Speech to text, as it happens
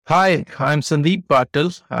Hi, I'm Sandeep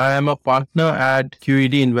Patil. I am a partner at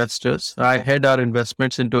QED Investors. I head our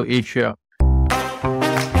investments into Asia.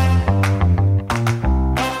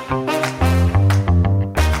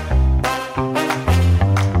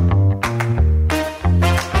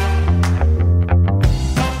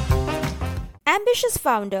 Ambitious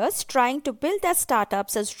founders trying to build their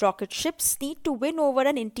startups as rocket ships need to win over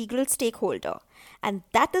an integral stakeholder, and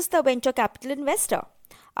that is the venture capital investor.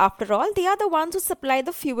 After all, they are the ones who supply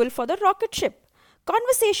the fuel for the rocket ship.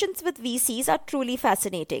 Conversations with VCs are truly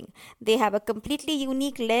fascinating. They have a completely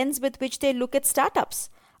unique lens with which they look at startups.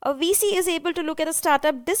 A VC is able to look at a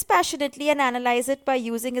startup dispassionately and analyze it by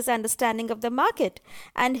using his understanding of the market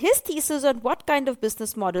and his thesis on what kind of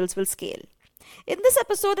business models will scale. In this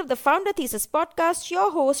episode of the Founder Thesis podcast,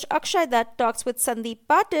 your host Akshay Dutt talks with Sandeep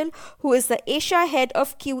Patil, who is the Asia head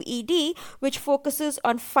of QED, which focuses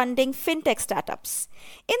on funding fintech startups.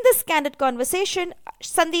 In this candid conversation,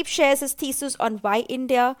 Sandeep shares his thesis on why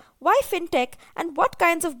India, why fintech, and what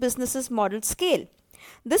kinds of businesses models scale.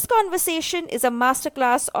 This conversation is a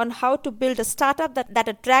masterclass on how to build a startup that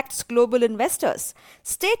attracts global investors.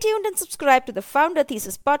 Stay tuned and subscribe to the Founder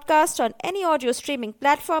Thesis podcast on any audio streaming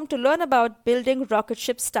platform to learn about building rocket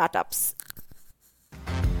ship startups.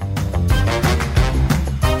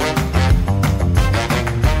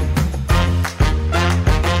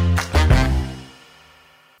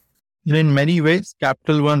 In many ways,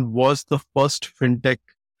 Capital One was the first fintech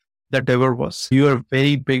that ever was. You are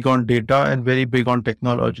very big on data and very big on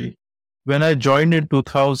technology. When I joined in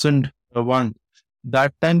 2001,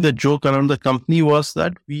 that time the joke around the company was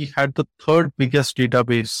that we had the third biggest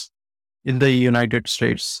database in the United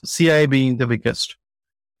States, CI being the biggest,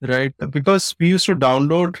 right? Because we used to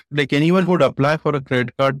download, like anyone who would apply for a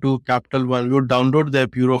credit card to Capital One, we would download their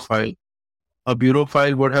bureau file. A bureau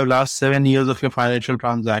file would have last 7 years of your financial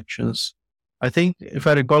transactions. I think, if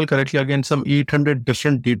I recall correctly, again, some 800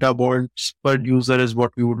 different data points per user is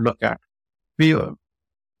what we would look at. We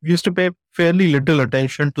used to pay fairly little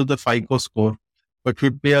attention to the FICO score, but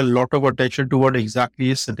we pay a lot of attention to what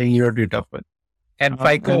exactly is sitting in your data file. And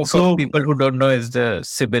FICO, for people who don't know, is the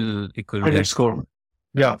CIBIL equivalent. Credit score.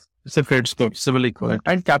 Yeah, it's a credit score, CIBIL equivalent.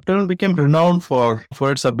 And Capital became renowned for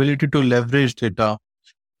its ability to leverage data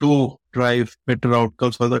to drive better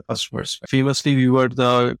outcomes for the customers. Famously, we were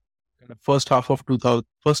the first half of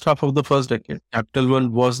the first decade. Capital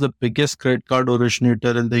One was the biggest credit card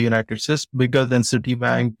originator in the United States, bigger than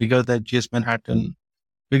Citibank, bigger than GS Manhattan,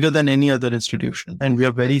 bigger than any other institution. And we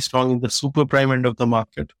are very strong in the super prime end of the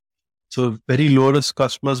market. So very low risk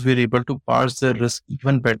customers, we're able to parse their risk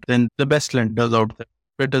even better than the best lenders out there,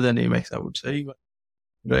 better than Amex, I would say.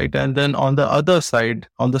 Right. And then on the other side,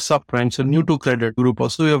 on the subprime, so new to credit group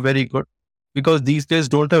also, we are very good because these days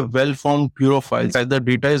don't have well-formed bureau files. The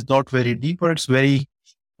data is not very deep or it's very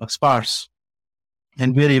sparse.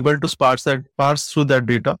 And we are able to parse through that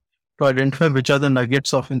data to identify which are the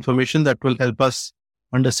nuggets of information that will help us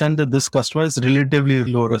understand that this customer is relatively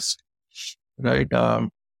low risk. Right.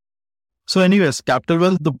 So anyways, Capital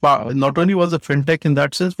One, not only was a fintech in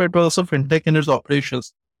that sense, but it was also fintech in its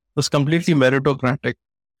operations. It was completely meritocratic.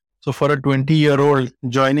 So for a 20-year-old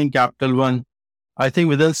joining Capital One, I think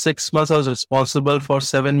within 6 months, I was responsible for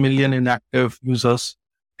 7 million inactive users,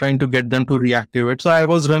 trying to get them to reactivate. So I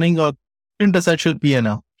was running a quintessential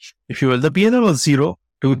P&L, if you will. The P&L was zero,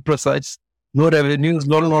 to be precise. No revenues,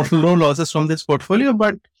 no losses from this portfolio.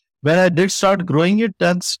 But when I did start growing it,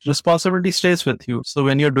 that responsibility stays with you. So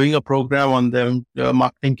when you're doing a program on them, a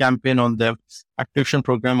marketing campaign on them, activation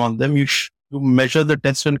program on them, you measure the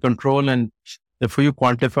test and control, and therefore you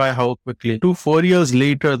quantify how quickly. 4 years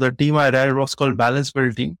later, the team I ran was called Balance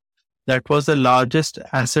Bill Team. That was the largest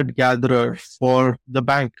asset gatherer for the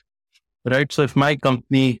bank, right? So if my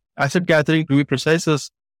company, asset gathering to be precise, is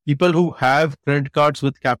people who have credit cards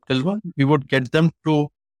with Capital One, we would get them to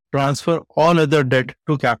transfer all other debt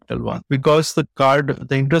to Capital One because the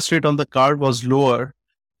interest rate on the card was lower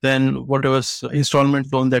than whatever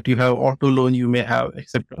installment loan that you have, auto loan you may have,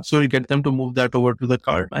 etc. So you get them to move that over to the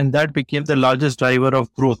card. And that became the largest driver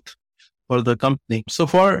of growth for the company. So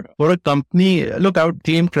for a company, look, I would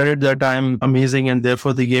claim credit that I'm amazing and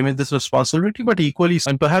therefore they gave me this responsibility, but equally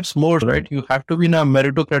and perhaps more, right? You have to be in a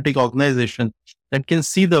meritocratic organization that can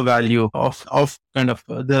see the value of kind of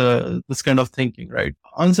this kind of thinking, right?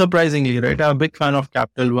 Unsurprisingly, right? I'm a big fan of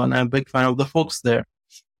Capital One. I'm a big fan of the folks there.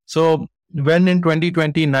 So when in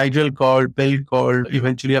 2020, Nigel called, Bill called,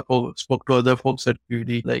 eventually I spoke to other folks at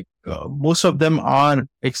QED, most of them are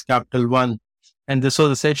ex-Capital One. And this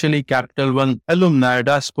was essentially Capital One alumni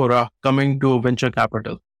diaspora coming to venture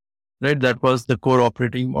capital, right? That was the core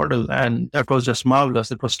operating model. And that was just marvelous.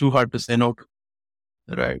 It was too hard to say no to.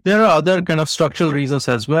 Right. There are other kind of structural reasons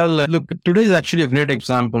as well. Look, today is actually a great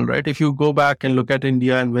example, right? If you go back and look at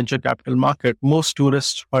India and venture capital market, most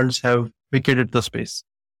tourist funds have vacated the space.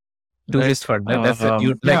 Right? Tourist fund. That's it.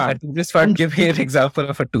 You'd like Yeah. a tourist fund. Give me an example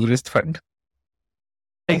of a tourist fund.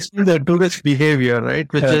 Explain the tourist behavior,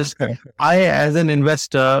 right? Which is I, as an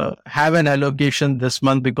investor, have an allocation this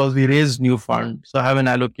month because we raised new fund. So I have an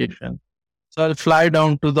allocation. So I'll fly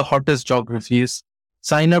down to the hottest geographies,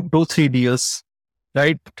 sign up 2, 3 deals,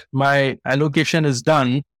 right? My allocation is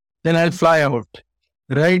done. Then I'll fly out,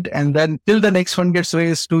 right? And then till the next one gets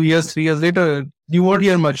raised 2 years, 3 years later, you won't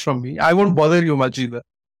hear much from me. I won't bother you much either.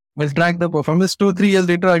 We'll track the performance 2, 3 years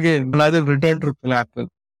later again. Another return to happen.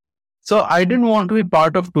 So I didn't want to be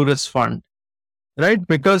part of tourist fund, right?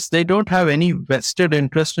 Because they don't have any vested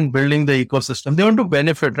interest in building the ecosystem. They want to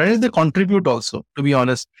benefit, right? They contribute also, to be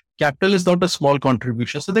honest. Capital is not a small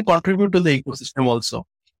contribution. So they contribute to the ecosystem also.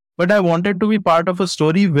 But I wanted to be part of a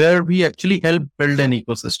story where we actually help build an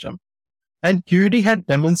ecosystem. And QED had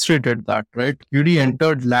demonstrated that, right? QED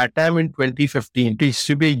entered LATAM in 2015. It used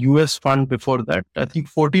to be a US fund before that. I think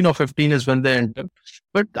 14 or 15 is when they entered.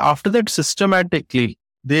 But after that, systematically,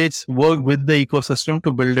 they worked with the ecosystem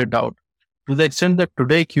to build it out. To the extent that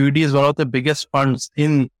today QED is one of the biggest funds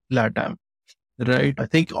in LATAM, right? I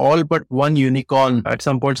think all but one unicorn, at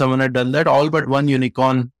some point someone had done that, all but one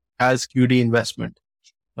unicorn has QED investment.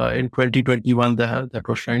 In 2021, that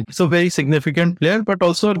was signed. So very significant player, but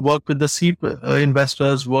also work with the seed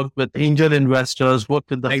investors, work with angel investors, work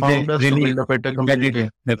with the Like founders they really to build a better community.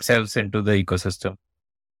 themselves into the ecosystem.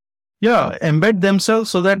 Yeah, embed themselves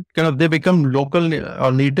so that kind of they become local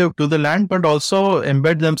or native to the land, but also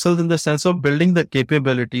embed themselves in the sense of building the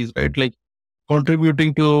capabilities, right? Like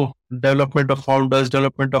contributing to development of founders,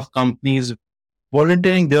 development of companies,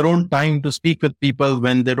 volunteering their own time to speak with people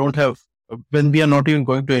when they don't have, when we are not even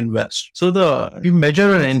going to invest. So we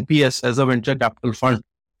measure an NPS as a venture capital fund,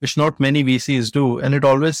 which not many VCs do, and it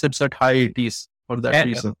always sits at high 80s for that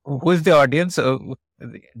reason. Who is the audience?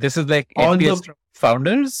 This is like NPS from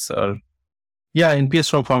founders, or yeah, NPS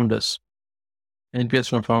from founders. NPS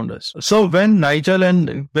from founders. So when Nigel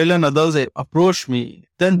and Bill and others approached me,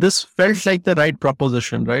 then this felt like the right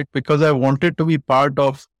proposition, right? Because I wanted to be part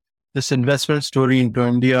of this investment story into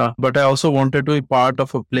India, but I also wanted to be part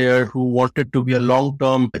of a player who wanted to be a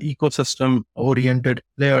long-term ecosystem oriented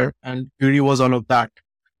player, and QED was all of that.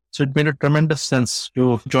 So it made a tremendous sense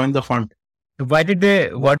to join the fund. Why did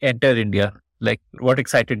they want to enter India? Like, what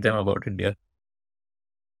excited them about India?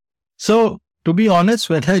 So, to be honest,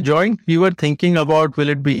 when I joined, we were thinking about, will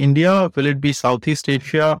it be India? Will it be Southeast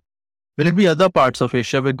Asia? Will it be other parts of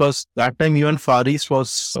Asia? Because that time even Far East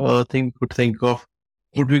was a thing we could think of.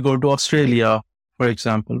 Would we go to Australia, for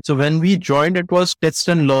example? So when we joined, it was test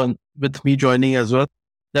and learn, with me joining as well,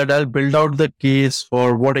 that I'll build out the case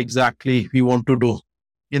for what exactly we want to do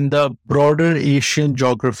in the broader Asian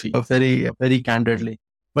geography, very, very candidly.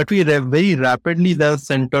 But we very rapidly then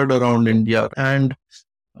centered around India. And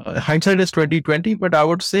hindsight is 2020, but I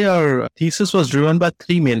would say our thesis was driven by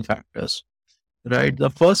 3 main factors, right? The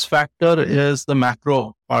first factor is the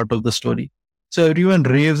macro part of the story. So everyone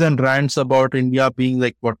raves and rants about India being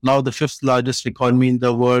like what now the 5th largest economy in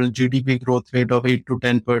the world, GDP growth rate of 8 to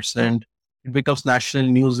 10%. It becomes national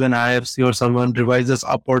news when IFC or someone revises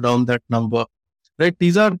up or down that number, right?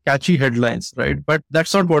 These are catchy headlines, right? But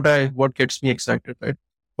that's not what gets me excited, right?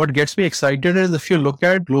 What gets me excited is if you look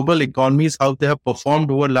at global economies, how they have performed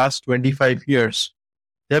over the last 25 years.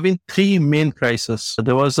 There have been 3 main crises.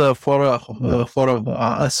 There was for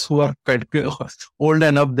us who are quite old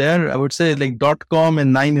and up there, I would say like .com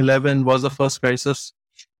and 9/11 was the first crisis,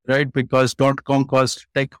 right? Because .com caused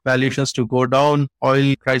tech valuations to go down.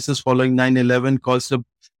 Oil crisis following 9/11 caused a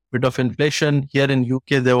bit of inflation. Here in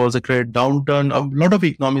UK, there was a credit downturn. A lot of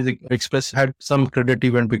economies had some credit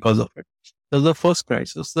event because of it. That was the first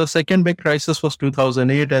crisis. The second big crisis was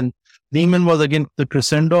 2008, and Lehman was again the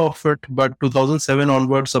crescendo of it, but 2007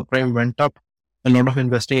 onwards, subprime went up. A lot of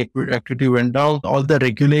investing activity went down. All the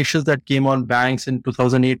regulations that came on banks in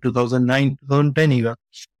 2008, 2009, 2010 even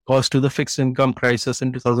caused to the fixed income crisis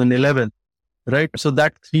in 2011, right? So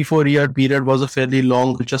that 3-4 year period was a fairly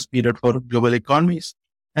long, just period for global economies.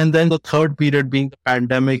 And then the third period being the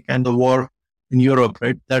pandemic and the war in Europe,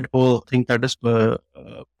 right? That whole thing that is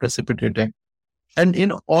precipitating. And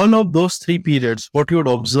in all of those 3 periods, what you would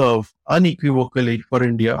observe unequivocally for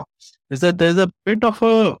India is that there's a bit of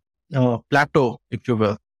a plateau, if you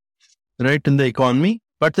will, right, in the economy,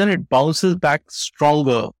 but then it bounces back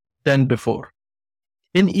stronger than before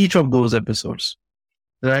in each of those episodes,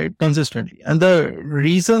 right, consistently. And the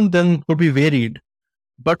reason then could be varied,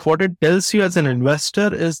 but what it tells you as an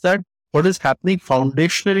investor is that what is happening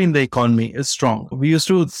foundationally in the economy is strong. We used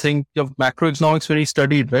to think of macroeconomics when we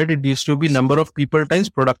studied, right? It used to be number of people times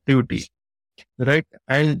productivity, right?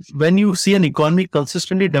 And when you see an economy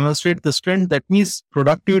consistently demonstrate this trend, that means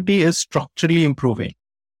productivity is structurally improving,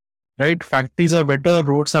 right? Factories are better,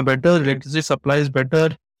 roads are better, electricity supply is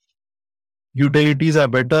better, utilities are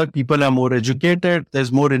better, people are more educated,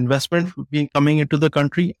 there's more investment being coming into the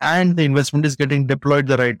country, and the investment is getting deployed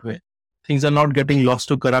the right way. Things are not getting lost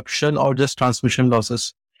to corruption or just transmission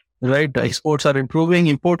losses, right? Exports are improving,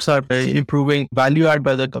 imports are improving, value add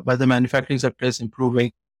by the manufacturing sector is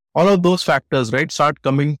improving. All of those factors, right, start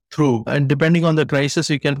coming through, and depending on the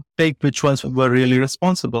crisis, you can take which ones were really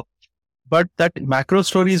responsible. But that macro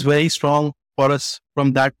story is very strong for us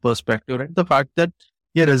from that perspective, right? The fact that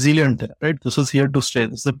we are resilient, right? This is here to stay.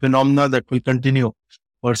 This is a phenomena that will continue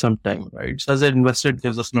for some time, right? So as an investor, it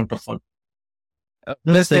gives us a lot of fun. The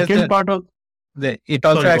Plus, there's second part of it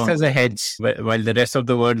also sorry, go acts on. as a hedge while the rest of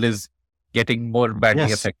the world is getting more badly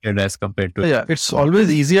Yes. affected as compared to. Yeah, it's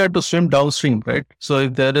always easier to swim downstream, right? So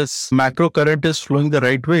if there is macro current is flowing the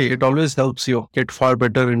right way, it always helps you get far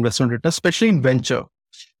better investment return, especially in venture.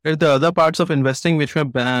 There are the other parts of investing which may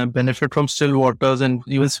benefit from still waters and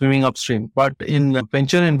even swimming upstream. But in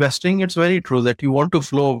venture investing, it's very true that you want to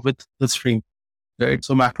flow with the stream, right?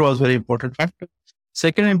 So macro was a very important factor.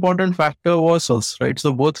 Second important factor was us, right?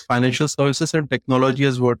 So both financial services and technology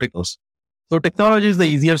as verticals. So technology is the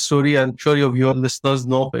easier story. I'm sure your viewer listeners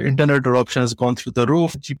know internet adoption has gone through the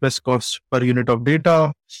roof, cheapest cost per unit of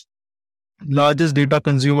data, largest data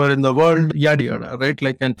consumer in the world, yada yada, right?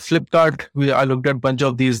 Like in Flipkart, I looked at a bunch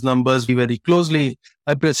of these numbers very closely.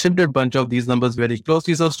 I presented a bunch of these numbers very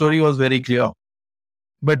closely. So story was very clear.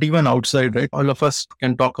 But even outside, right? All of us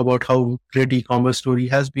can talk about how great e-commerce story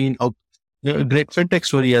has been, how great fintech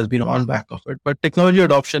story has been on back of it. But technology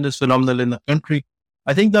adoption is phenomenal in the country.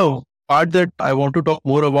 I think the part that I want to talk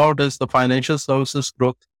more about is the financial services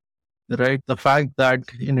growth, right? The fact that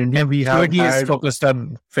in India we have QED is had, focused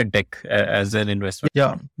on fintech as an investment.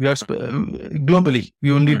 yeah, we are globally,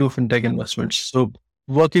 we only do fintech investments. So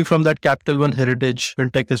working from that Capital One heritage,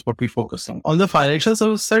 fintech is what we focus on. On the financial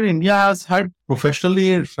service side, India has had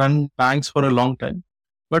professionally run banks for a long time,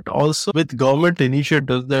 but also with government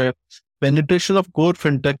initiatives, the penetration of core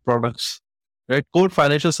fintech products, right? Core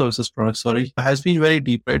financial services products, sorry, has been very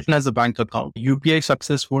deep, right? And as a bank account, UPI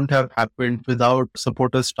success wouldn't have happened without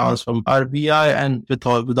supporters stance from RBI and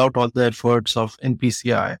without all the efforts of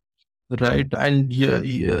NPCI, right? And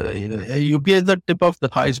UPI is the tip of the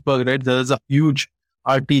iceberg, right? There is a huge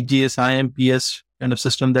RTGS, IMPS kind of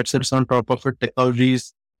system that sits on top of it.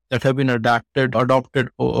 Technologies that have been adopted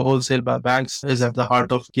wholesale by banks is at the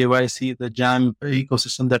heart of KYC, the JAM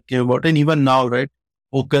ecosystem that came about. And even now, right?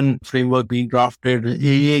 Open framework being drafted,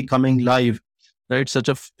 AA coming live, right? Such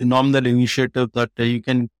a phenomenal initiative that you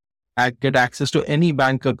can get access to any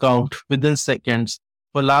bank account within seconds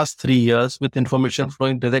for last 3 years with information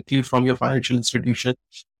flowing directly from your financial institution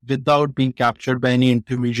without being captured by any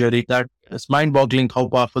intermediary. That is mind-boggling how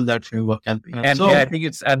powerful that framework can be. And I think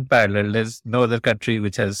it's unparalleled. There's no other country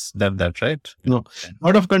which has done that, right? No, a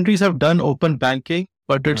lot of countries have done open banking,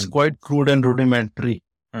 but it's quite crude and rudimentary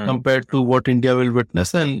compared to what India will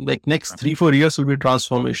witness. And like next 3-4 years will be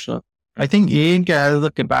transformational. I think ANK has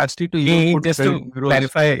the capacity to even put just to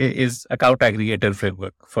clarify, is account aggregator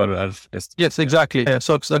framework for our list. Yes, exactly. Yeah.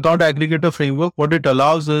 So account aggregator framework, what it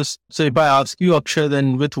allows is, so if I ask you, Akshay,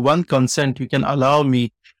 then with one consent, you can allow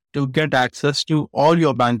me to get access to all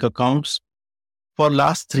your bank accounts for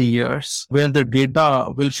last 3 years, where the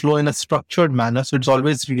data will flow in a structured manner. So it's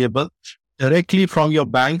always readable directly from your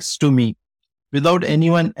banks to me without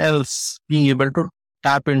anyone else being able to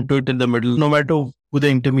tap into it in the middle. No matter who the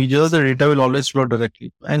intermediary, the data will always flow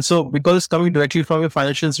directly. And so because it's coming directly from your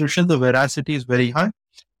financial institution, the veracity is very high.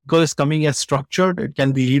 Because it's coming as structured, it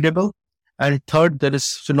can be readable. And third, there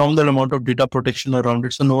is phenomenal amount of data protection around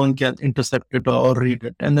it, so no one can intercept it or read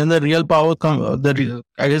it. And then the real power comes,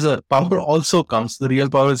 I guess the power also comes, the real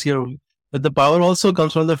power is here, but the power also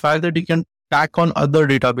comes from the fact that you can tack on other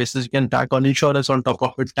databases, you can tack on insurance on top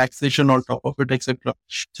of it, taxation on top of it, etc.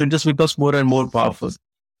 So it just becomes more and more powerful.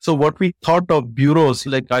 So what we thought of bureaus,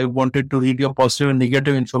 like I wanted to read your positive and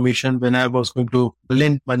negative information when I was going to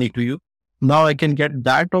lend money to you. Now I can get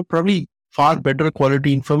that or probably far better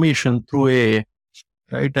quality information through AA,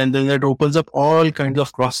 right? And then that opens up all kinds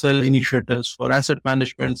of cross-sell initiatives for asset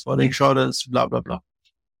management, for insurance, blah, blah, blah.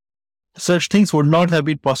 Such things would not have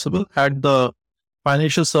been possible had the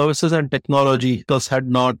financial services and technology because had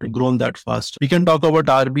not grown that fast. We can talk about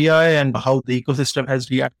RBI and how the ecosystem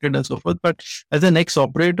has reacted and so forth. But as an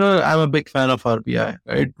ex-operator, I'm a big fan of RBI,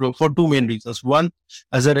 right? For two main reasons. One,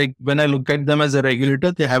 when I look at them as a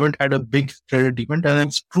regulator, they haven't had a big credit event, and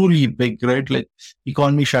it's truly big, right? Like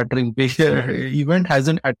economy shattering big event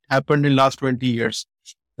hasn't happened in last 20 years,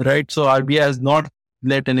 right? So RBI has not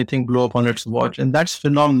let anything blow up on its watch, and that's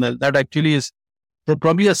phenomenal. That actually is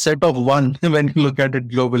probably a set of one when you look at it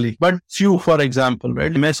globally, but few, for example,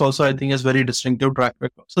 right? MS also, I think, has very distinctive track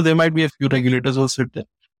record. So there might be a few regulators who sit there,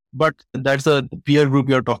 but that's a peer group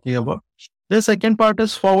you're talking about. The second part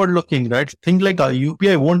is forward looking, right? Things like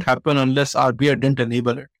UPI won't happen unless RBI didn't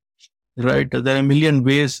enable it, right? There are a million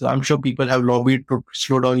ways. I'm sure people have lobbied to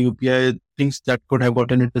slow down UPI, things that could have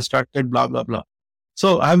gotten it distracted, blah, blah, blah.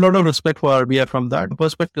 So I have a lot of respect for RBI from that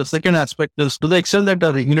perspective. Second aspect is to the extent that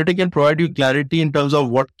a regulator can provide you clarity in terms of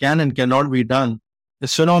what can and cannot be done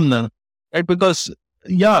is phenomenal, right? Because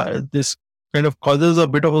this kind of causes a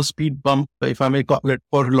bit of a speed bump, if I may call it,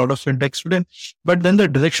 for a lot of fintechs today. But then the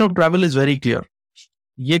direction of travel is very clear.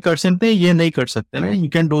 ये कर सकते हैं, ये नहीं कर सकते, right? You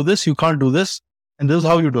can do this, you can't do this, and this is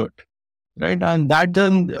how you do it, right? And that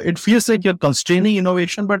then it feels like you're constraining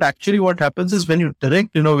innovation, but actually what happens is when you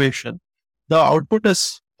direct innovation, the output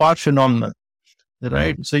is far phenomenal,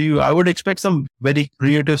 right? So I would expect some very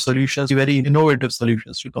creative solutions, very innovative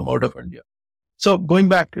solutions to come out of India. So going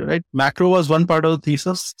back to, right, macro was one part of the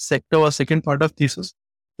thesis, sector was second part of thesis.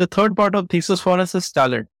 The third part of thesis for us is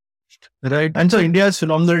talent, right? And so India has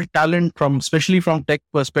phenomenal talent especially from tech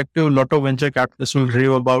perspective. A lot of venture capitalists will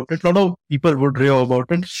rave about it. A lot of people would rave about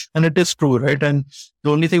it. And it is true, right? And the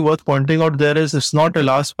only thing worth pointing out there is it's not a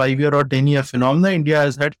last 5-year or 10-year phenomenon. India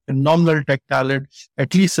has had phenomenal tech talent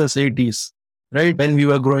at least since 80s, right? When we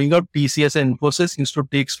were growing up, TCS and Infosys used to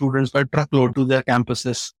take students by truckload to their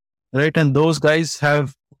campuses, right? And those guys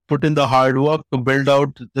have put in the hard work to build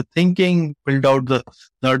out the thinking, build out the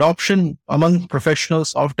adoption among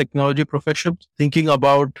professionals of technology professions, thinking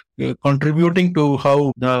about contributing to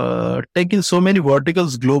how the tech in so many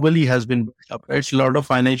verticals globally has been built up, right? So a lot of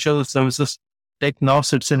financial services tech now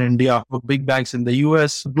sits in India, with big banks in the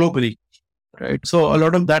US, globally, right? So a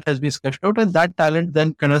lot of that has been sketched out, and that talent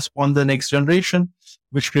then kind of spawned the next generation,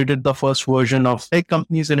 which created the first version of tech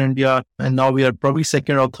companies in India. And now we are probably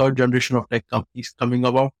second or third generation of tech companies coming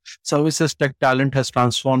about. Services tech talent has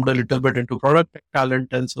transformed a little bit into product tech talent.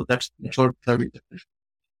 And so that's short.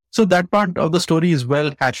 So that part of the story is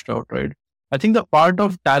well hatched out, right? I think the part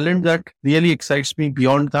of talent that really excites me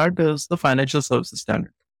beyond that is the financial services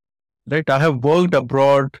talent, right? I have worked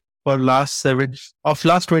abroad for last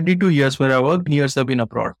 22 years where I worked, years have been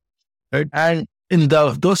abroad, right? And in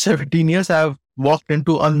those 17 years, I have walked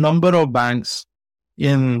into a number of banks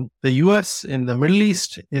in the US, in the Middle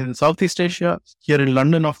East, in Southeast Asia, here in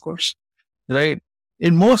London, of course, right?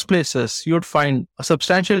 In most places, you would find a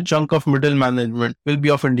substantial chunk of middle management will be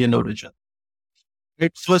of Indian origin.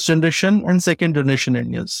 It's first generation and second generation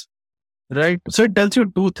Indians, right? So it tells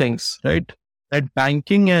you two things, right? That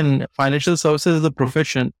banking and financial services as a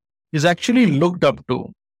profession is actually looked up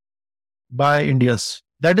to by Indians.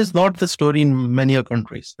 That is not the story in many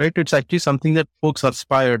countries, right? It's actually something that folks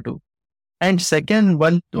aspire to. And second,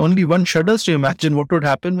 only one shudders to imagine what would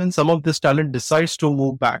happen when some of this talent decides to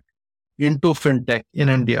move back into fintech in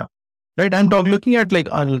India, right? I'm looking at like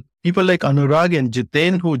people like Anurag and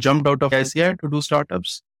Jiten who jumped out of ICI to do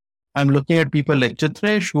startups. I'm looking at people like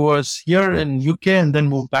Chitresh who was here in UK and then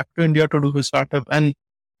moved back to India to do his startup, and a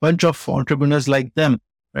bunch of entrepreneurs like them,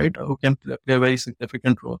 right? Who can play a very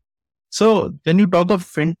significant role. So when you talk of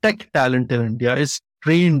fintech talent in India, it's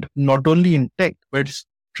trained not only in tech, but it's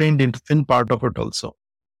trained in fin part of it also,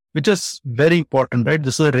 which is very important, right?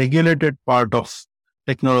 This is a regulated part of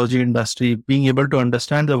technology industry. Being able to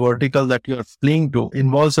understand the vertical that you're playing to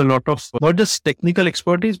involves a lot of not just technical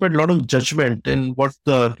expertise, but a lot of judgment in what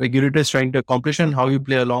the regulator is trying to accomplish and how you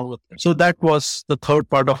play along with it. So that was the third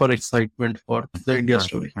part of our excitement for the India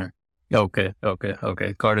story. Okay.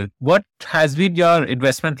 Got it. What has been your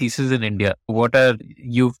investment thesis in India? What are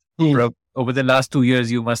over the last 2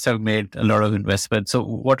 years, you must have made a lot of investments. So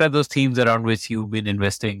what are those themes around which you've been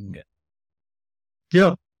investing?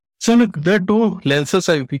 Yeah. So look, there are two lenses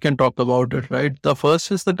we can talk about it, right? The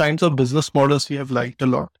first is the kinds of business models we have liked a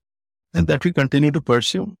lot and that we continue to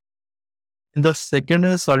pursue. And the second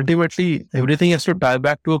is ultimately everything has to tie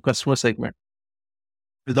back to a customer segment.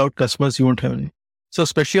 Without customers, you won't have any. So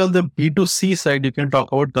especially on the B2C side, you can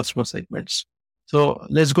talk about customer segments. So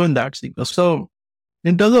let's go in that sequence. So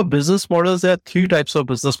in terms of business models, there are three types of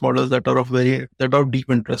business models that are of deep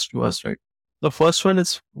interest to us, right? The first one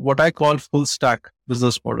is what I call full stack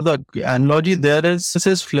business model. The analogy there is, this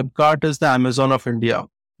is Flipkart is the Amazon of India,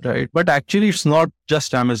 right? But actually, it's not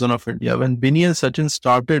just Amazon of India. When Binny and Sachin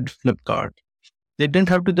started Flipkart, they didn't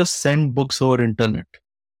have to just send books over internet.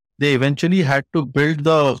 They eventually had to build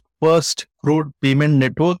the first crude payment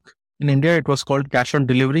network in India. It was called cash on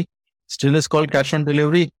delivery. Still is called cash on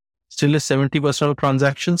delivery. Still is 70% of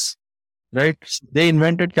transactions, right? They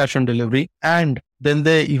invented cash on delivery, and then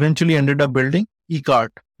they eventually ended up building eCart,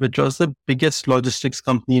 which was the biggest logistics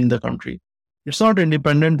company in the country. It's not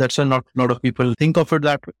independent. That's why not a lot of people think of it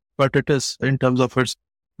that way, but it is in terms of its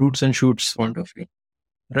roots and shoots point of view.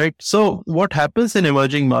 Right. So what happens in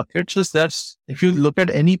emerging markets is that if you look at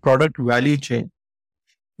any product value chain,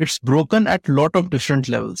 it's broken at a lot of different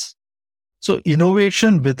levels. So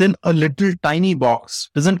innovation within a little tiny box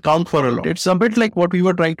doesn't count for a lot. It's a bit like what we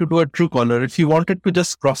were trying to do at Truecaller. If you wanted to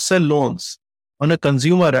just cross-sell loans on a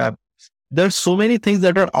consumer app, there's so many things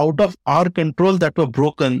that are out of our control that were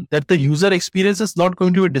broken that the user experience is not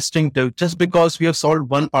going to be distinctive just because we have solved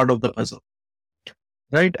one part of the puzzle.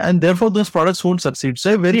 Right. And therefore, those products won't succeed. So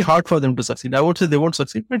it's very hard for them to succeed. I would say they won't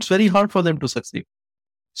succeed, but it's very hard for them to succeed.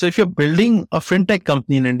 So if you're building a fintech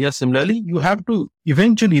company in India, similarly, you have to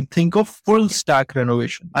eventually think of full stack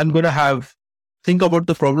renovation. I'm going to think about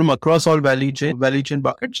the problem across all value chain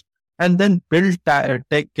buckets, and then build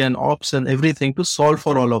tech and ops and everything to solve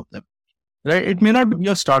for all of them. Right. It may not be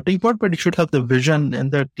your starting point, but it should have the vision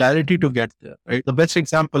and the clarity to get there. Right. The best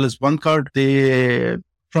example is OneCard.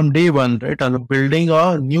 From day one, right, and building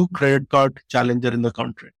a new credit card challenger in the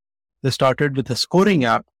country. They started with a scoring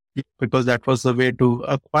app because that was the way to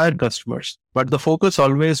acquire customers. But the focus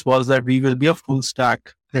always was that we will be a full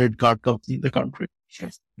stack credit card company in the country.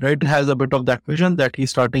 Yes. Right. It has a bit of that vision that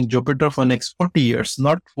he's starting Jupiter for next 40 years,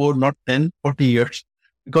 not 4, not 10, 40 years,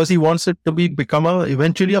 because he wants it to become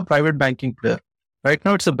eventually a private banking player. Right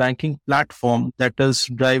now, it's a banking platform that is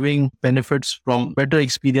driving benefits from better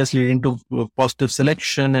experience leading to positive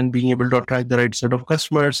selection and being able to attract the right set of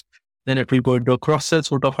customers. Then it will go into a cross-sell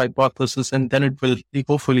sort of hypothesis, and then it will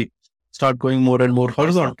hopefully start going more and more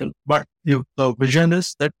horizontal. But the vision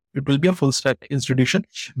is that it will be a full-stack institution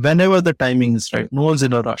whenever the timing is right. No one's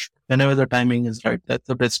in a rush. Whenever the timing is right, that's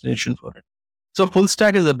the destination for it. So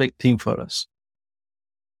full-stack is a big theme for us.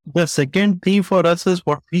 The second theme for us is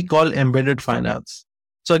what we call embedded finance.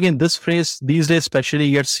 So again, this phrase these days especially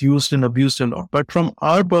gets used and abused a lot. But from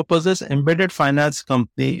our purposes, embedded finance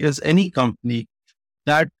company is any company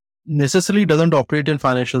that necessarily doesn't operate in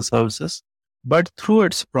financial services, but through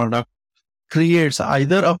its product creates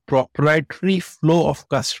either a proprietary flow of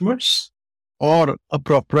customers or a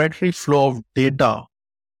proprietary flow of data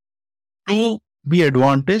to be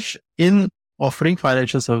advantaged in offering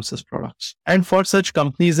financial services products. And for such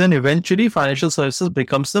companies, then eventually financial services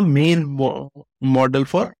becomes the main model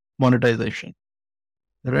for monetization.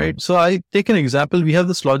 Right. So I take an example. We have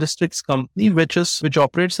this logistics company, which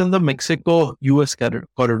operates in the Mexico-US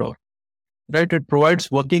corridor. Right. It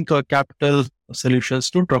provides working capital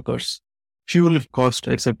solutions to truckers, fuel cost,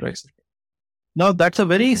 etc., etc. Now that's a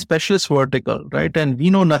very specialist vertical, right? And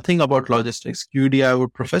we know nothing about logistics. QED, I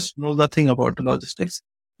would profess, know nothing about logistics.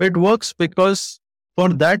 It works because for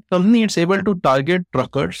that company, it's able to target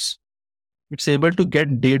truckers. It's able to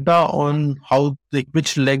get data on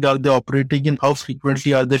which leg are they operating in, how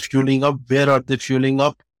frequently are they fueling up, where are they fueling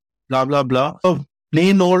up, blah, blah, blah. So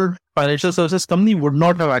plain old financial services company would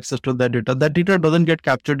not have access to that data. That data doesn't get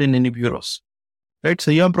captured in any bureaus, right? So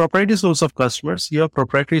you have proprietary source of customers, you have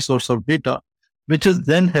proprietary source of data, which is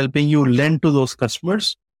then helping you lend to those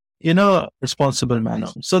customers in a responsible manner.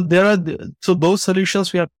 So those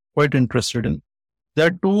solutions we are quite interested in. There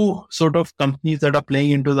are two sort of companies that are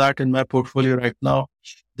playing into that in my portfolio right now.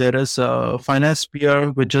 There is Finance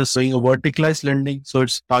Peer, which is doing a verticalized lending. So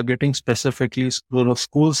it's targeting specifically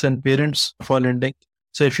schools and parents for lending.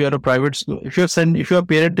 So if you're a private school, if you're a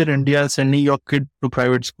parent in India sending your kid to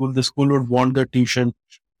private school, the school would want the tuition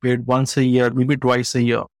paid once a year, maybe twice a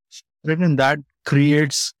year. Right? And that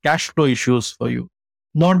creates cash flow issues for you.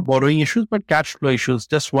 Not borrowing issues, but cash flow issues.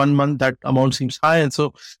 Just 1 month, that amount seems high. And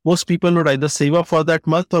so most people would either save up for that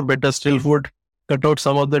month or better still would cut out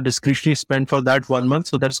some of the discretionary spend for that 1 month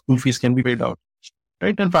so that school fees can be paid out.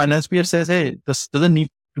 Right? And Finance Peer says, hey, this doesn't need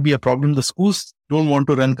to be a problem. The schools don't want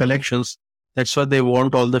to run collections. That's why they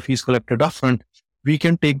want all the fees collected upfront. We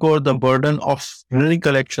can take over the burden of running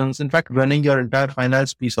collections. In fact, running your entire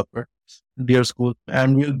finance piece of it, dear school.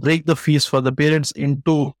 And we'll break the fees for the parents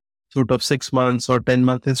into sort of 6 months or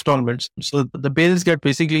 10-month installments. So the parents get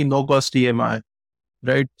basically no cost EMI,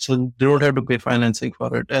 right? So they don't have to pay financing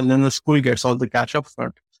for it. And then the school gets all the cash up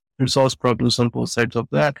front. It solves problems on both sides of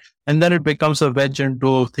that. And then it becomes a wedge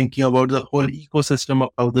into thinking about the whole ecosystem of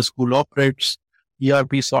how the school operates,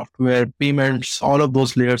 ERP software, payments, all of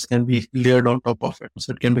those layers can be layered on top of it.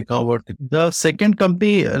 So it can become vertical. The second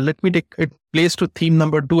company, let me take it plays to theme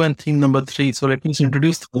number 2 and theme number 3. So let me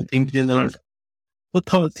introduce the theme general.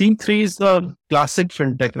 So theme 3 is the classic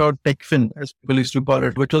fintech or techfin, as people used to call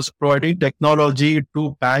it, which was providing technology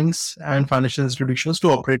to banks and financial institutions to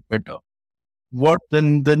operate better. What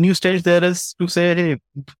then the new stage there is to say, hey,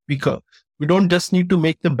 we don't just need to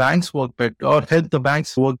make the banks work better or help the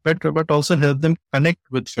banks work better, but also help them connect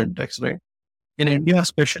with fintechs, right? In India,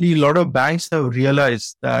 especially, a lot of banks have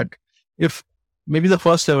realized that if maybe the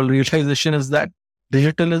first level realization is that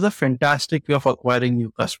digital is a fantastic way of acquiring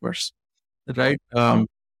new customers, right? And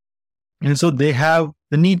so they have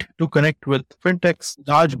the need to connect with fintechs.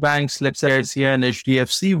 Large banks, let's say ICICI and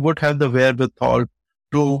HDFC, would have the wherewithal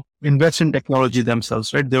to invest in technology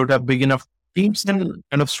themselves, right? They would have big enough teams and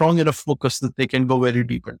kind of strong enough focus that they can go very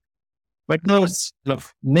deep in. But now it's kind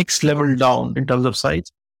of next level down in terms of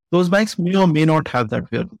size. Those banks may or may not have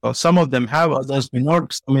that wherewithal. Some of them have, others may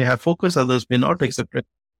not. Some may have focus, others may not, etc.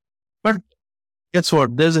 But guess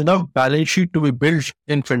what? There's enough balance sheet to be built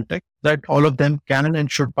in fintech that all of them can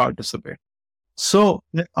and should participate. So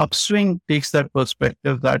the upswing takes that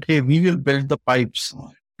perspective that, hey, we will build the pipes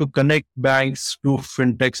to connect banks to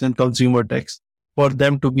fintechs and consumer techs for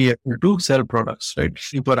them to be able to sell products, right?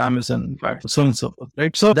 For Amazon, in fact, so on and so forth,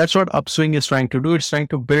 right? So that's what Upswing is trying to do. It's trying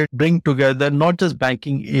to bring together not just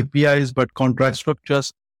banking APIs, but contract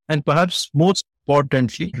structures, and perhaps most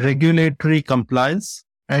importantly, regulatory compliance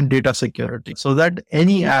and data security, so that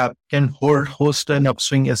any app can host an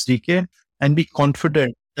Upswing SDK and be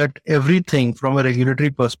confident that everything from a regulatory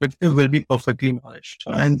perspective will be perfectly managed,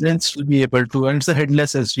 and then still be able to, and it's a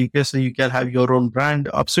headless SDK, so you can have your own brand.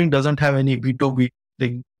 Upswing doesn't have any B2B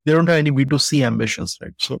thing. They don't have any B2C ambitions,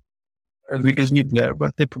 right? So B2C player,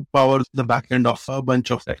 but they power the back end of a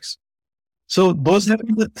bunch of techs. So those have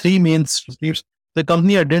been the three main streams. The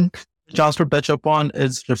company I didn't chance to touch upon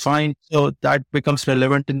is Refine. So that becomes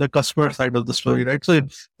relevant in the customer side of the story, right? So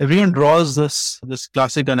if everyone draws this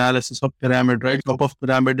classic analysis of pyramid, right? Top of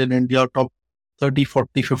pyramid in India, top 30,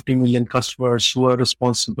 40, 50 million customers who are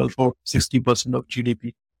responsible for 60% of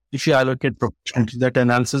GDP. If you allocate proportionally, that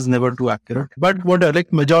analysis is never too accurate. But what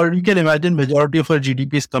like majority, you can imagine majority of our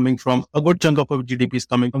GDP is coming from, a good chunk of our GDP is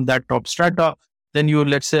coming from that top strata. Then you,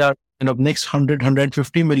 let's say, are kind of next 100,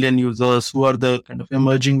 150 million users who are the kind of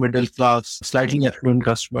emerging middle class, slightly affluent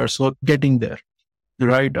customers who are getting there,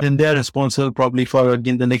 right? And they're responsible probably for,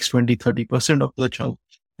 again, the next 20, 30% of the chunk.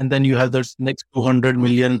 And then you have the next 200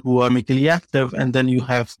 million who are medically active. And then you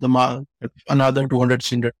have another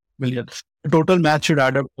 200 million. The total math should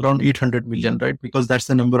add up around 800 million, right? Because that's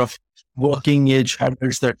the number of working age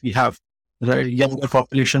adults that we have, right? Younger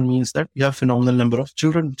population means that we have phenomenal number of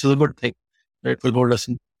children, which is a good thing. It will hold us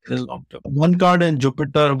in the long term. OneCard and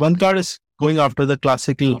Jupiter. OneCard is going after the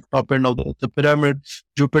classical top end of the pyramid.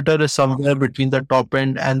 Jupiter is somewhere between the top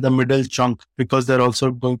end and the middle chunk because they're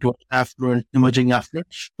also going to affluent, emerging affluent.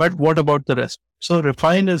 But what about the rest? So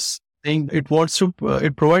Refine is saying it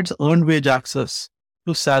provides earned wage access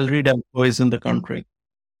to salaried employees in the country,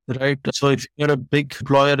 right? So if you're a big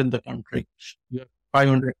employer in the country, you have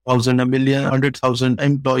 500,000, a million, 100,000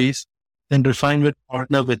 employees, then Refine will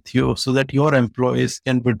partner with you so that your employees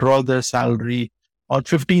can withdraw their salary on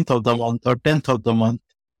 15th of the month or 10th of the month,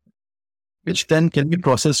 which then can be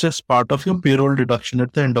processed as part of your payroll deduction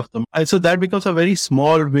at the end of the month. And so that becomes a very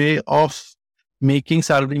small way of making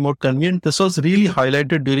salary more convenient. This was really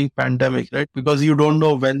highlighted during pandemic, right? Because you don't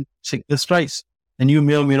know when sickness strikes. And you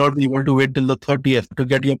may or may not be able to wait till the 30th to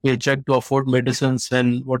get your paycheck to afford medicines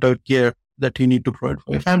and whatever care that you need to provide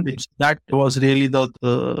for your family. That was really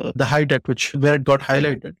the height at which where it got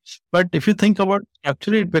highlighted. But if you think about it,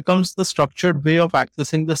 actually, it becomes the structured way of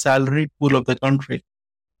accessing the salary pool of the country,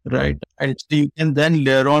 right? And so you can then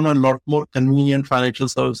layer on a lot more convenient financial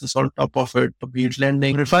services on top of it, be it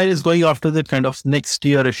lending. Refine is going after the kind of next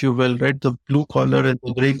tier, if you will, right? The blue collar and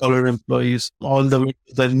the gray collar employees, all the way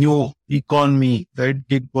to the new economy, right?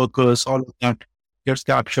 Gig workers, all of that gets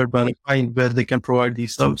captured by Refine, where they can provide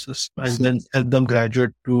these services and then help them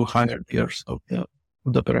graduate to higher tiers of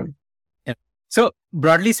the pyramid. Yeah. So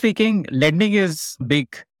broadly speaking, lending is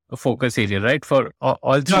big focus area, right? For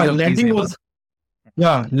all three of these.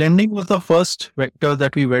 Lending was the first vector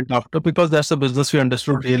that we went after because that's the business we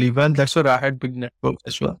understood really well. That's where I had big networks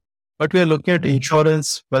as well. But we are looking at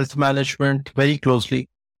insurance, wealth management very closely,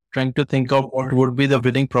 trying to think of what would be the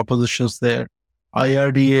winning propositions there.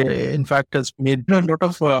 IRDA, in fact, has made a lot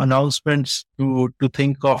of announcements to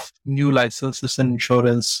think of new licenses and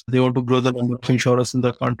insurance. They want to grow the number of insurers in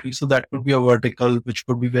the country. So that could be a vertical which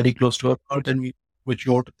could be very close to our heart and which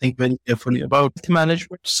you want to think very carefully about.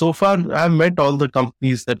 Management. So far, I've met all the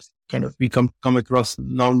companies that kind of we come across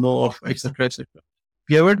now know of, etc., etc.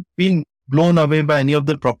 We haven't been blown away by any of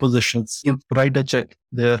the propositions. You write a check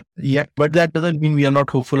there. Yeah. But that doesn't mean we are not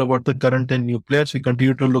hopeful about the current and new players. We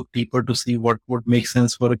continue to look deeper to see what would make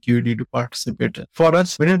sense for a QED to participate in. For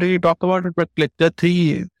us, we didn't really talk about it, but like there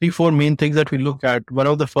are four main things that we look at. One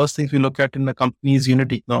of the first things we look at in the company is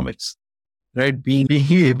unit economics. Right, being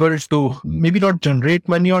able to maybe not generate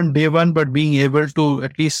money on day one, but being able to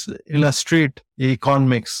at least illustrate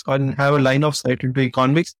economics or have a line of sight into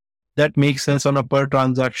economics that makes sense on a per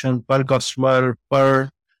transaction, per customer, per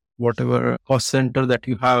whatever cost center that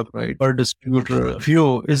you have, right? Per distributor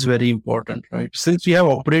view is very important, right? Since we have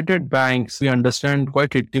operated banks, we understand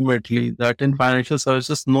quite intimately that in financial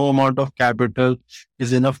services, no amount of capital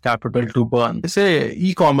is enough capital to burn. Say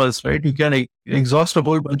e-commerce, right? You can exhaust a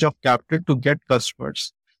whole bunch of capital to get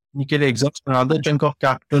customers. You can exhaust another chunk of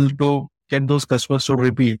capital to get those customers to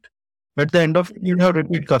repeat. But at the end of it, you have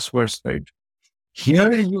repeat customers, right?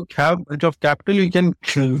 Here you have a bunch of capital, you can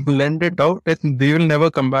lend it out and they will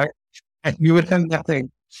never come back and you will have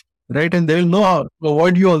nothing, right? And they will know how to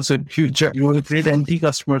avoid you also in future. You will create empty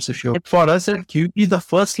customers if you. But for us at QP, the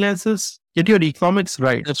first lens is get your economics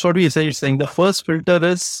right. That's what we say. Saying the first filter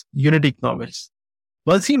is unit economics.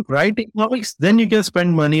 Once you write economics, then you can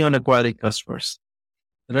spend money on acquiring customers,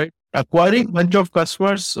 right? Acquiring a bunch of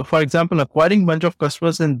customers, for example, acquiring a bunch of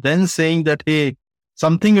customers and then saying that, hey,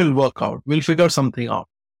 something will work out. We'll figure something out.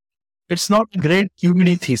 It's not a great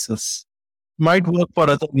QBD thesis. Might work for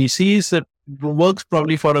other VCs. It works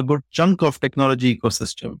probably for a good chunk of technology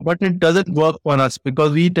ecosystem, but it doesn't work for us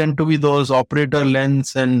because we tend to be those operator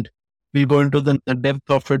lens and we go into the depth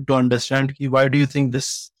of it to understand why do you think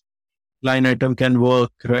this line item can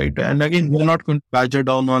work, right? And again, we're not going to badger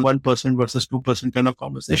down on 1% versus 2% kind of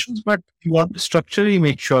conversations, but you want to structurally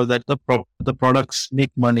make sure that the products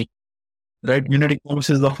make money. Right, unit economics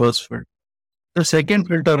is the first filter. The second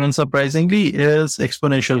filter, unsurprisingly, is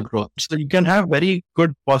exponential growth. So you can have very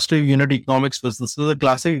good positive unit economics businesses. A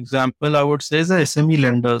classic example, I would say, is the SME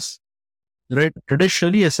lenders. Right,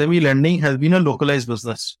 traditionally, SME lending has been a localized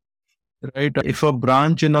business. Right, if a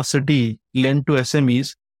branch in a city lend to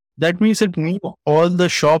SMEs, that means it means all the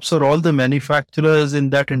shops or all the manufacturers in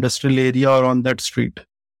that industrial area or on that street.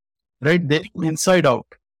 Right, they inside out.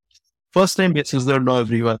 First time basis, they know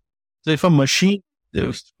everyone. So if a machine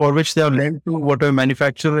for which they have lent to whatever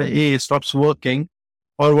manufacturer A stops working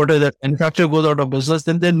or whatever that manufacturer goes out of business,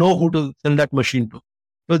 then they know who to sell that machine to.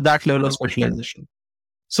 So that level of specialization.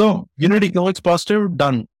 So unit economics positive,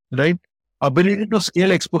 done, right? Ability to scale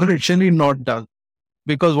exponentially, not done.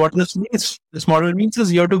 Because what this model means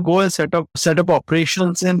is you have to go and set up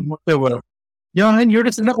operations in whatever. Yeah, and you have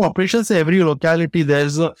to set up operations in every locality.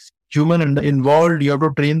 There's a human involved. You have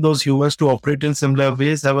to train those humans to operate in similar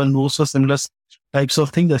ways, have a nose for similar types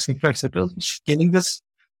of things, etc., etc. Scaling this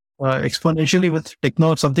exponentially with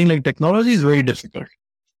something like technology is very difficult.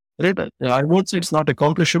 Right? I won't say it's not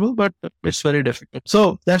accomplishable, but it's very difficult.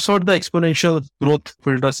 So that's what the exponential growth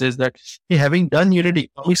filter says, that having done unit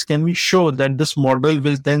economics, can we show that this model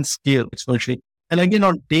will then scale exponentially? And again,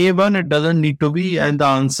 on day one, it doesn't need to be. And the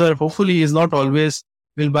answer, hopefully, is not always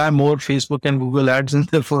we'll buy more Facebook and Google ads and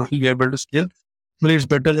therefore we'll be able to scale. Hopefully, it's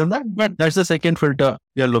better than that. But that's the second filter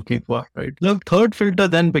we are looking for, right? The third filter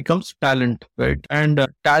then becomes talent, right? And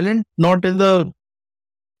talent, not in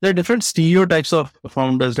there are different stereotypes of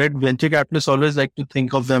founders, right? Venture capitalists always like to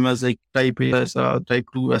think of them as like type A, as a type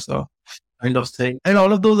 2, as a kind of thing. And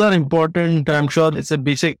all of those are important. I'm sure it's a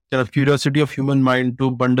basic kind of curiosity of human mind to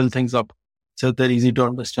bundle things up so they're easy to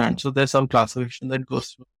understand. So there's some classification that goes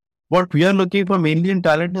through. What we are looking for mainly in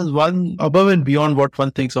talent is one above and beyond what one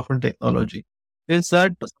thinks of in technology. Is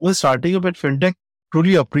that someone starting up at fintech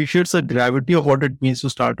truly appreciates the gravity of what it means to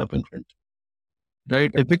start up in fintech.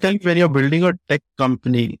 Right? Typically, when you're building a tech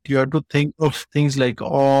company, you have to think of things like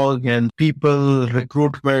org and people,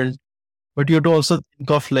 recruitment, but you have to also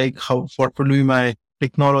think of like what will be my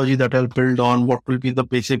technology that I'll build on, what will be the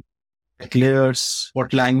basic layers,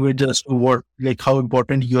 what languages, how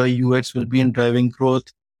important UI UX will be in driving growth.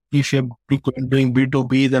 If you're doing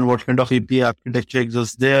B2B, then what kind of API architecture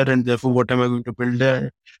exists there, and therefore what am I going to build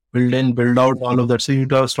there? Build out all of that. So you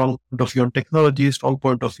have a strong point of view on technology, strong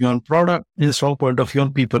point of view on product, and a strong point of view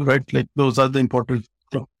on people, right? Like those are the important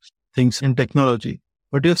things in technology.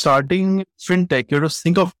 But you're starting fintech, you have to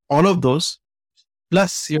think of all of those.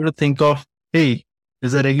 Plus, you have to think of, hey,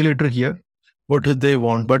 there's a regulator here. what do they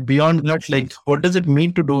want? But beyond that, like, what does it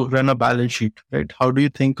mean to run a balance sheet, right? How do you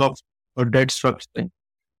think of a debt structuring,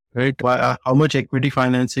 right? How much equity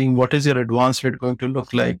financing? What is your advance rate going to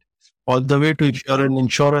look like? All the way to if you're an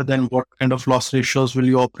insurer, then what kind of loss ratios will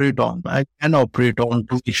you operate on? I can operate on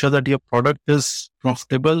to make sure that your product is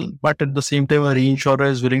profitable, but at the same time, a reinsurer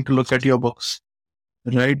is willing to look at your books,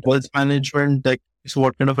 right? Wealth management, like, so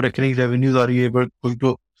what kind of recurring revenues are you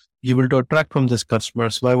able to attract from these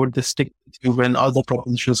customers? Why would they stick with you when other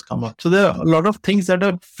propositions come up? So there are a lot of things that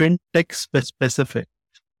are fintech specific,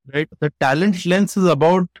 right? The talent lens is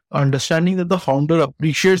about understanding that the founder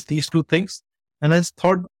appreciates these two things and has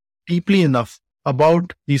thought deeply enough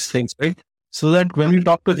about these things, right? So that when we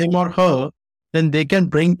talk to him or her, then they can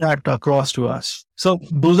bring that across to us. So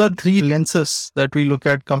those are three lenses that we look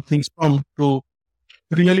at companies from to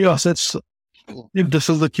really assess if this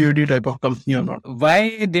is the QED type of company or not.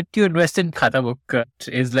 Why did you invest in Khatabook?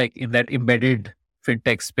 Is like in that embedded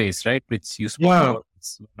fintech space, right? Which you spoke about.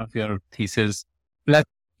 It's one of your thesis. Plus,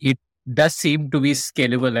 it does seem to be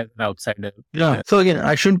scalable as an outsider. Yeah. So again,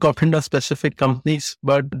 I shouldn't comment on specific companies,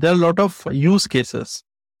 but there are a lot of use cases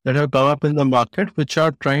that have come up in the market which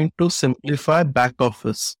are trying to simplify back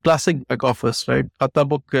office, classic back office, right?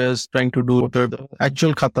 Khatabook is trying to do the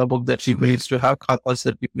actual Khatabook that people used to have, Khatas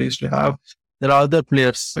that people used to have. There are other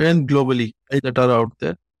players and globally that are out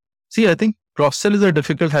there. See, I think cross-sell is a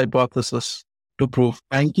difficult hypothesis to prove.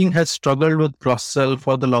 Banking has struggled with cross-sell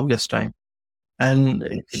for the longest time.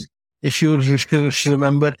 And if you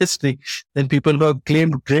remember history, then people who have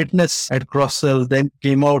claimed greatness at cross-sell then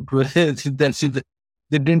came out with it. Then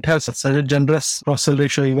they didn't have such a generous cross-sell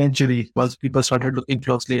ratio eventually once people started looking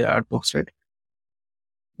closely at books, right?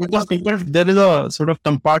 Because there is a sort of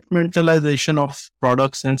compartmentalization of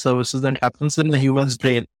products and services that happens in the human's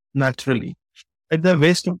brain naturally. Like there are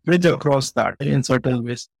ways to bridge across that in certain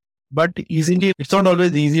ways. But it's not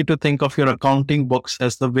always easy to think of your accounting books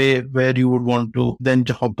as the way where you would want to then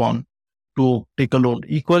hop on to take a loan.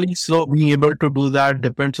 Equally, so being able to do that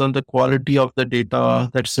depends on the quality of the data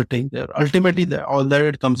that's sitting there. Ultimately, all that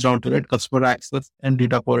it comes down to, right? Customer access and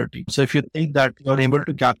data quality. So if you think that you're able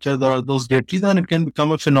to capture those data, then it can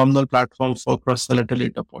become a phenomenal platform for cross-sell at a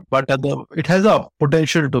later point. But it has a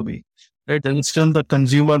potential to be, right? Then still the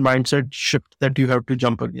consumer mindset shift that you have to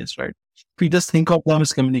jump against, right? If we just think of them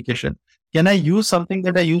as communication, can I use something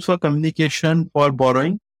that I use for communication for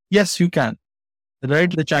borrowing? Yes, you can.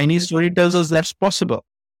 Right? The Chinese story tells us that's possible.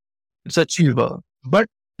 It's achievable. But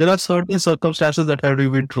there are certain circumstances that have to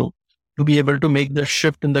be true to be able to make the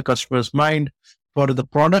shift in the customer's mind for the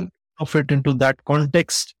product to fit into that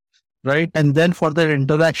context, right? And then for their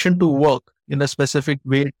interaction to work in a specific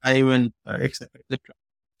way, time and etc.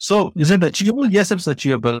 So is it achievable? Yes, it's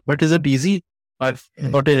achievable. But is it easy?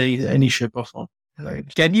 Not in any shape or form. Right?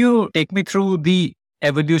 Can you take me through the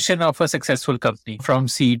evolution of a successful company from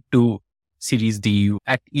seed to Series D?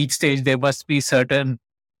 At each stage, there must be certain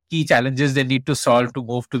key challenges they need to solve to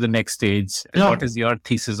move to the next stage. Yeah. What is your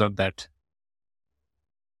thesis on that?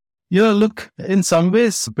 Yeah, look, in some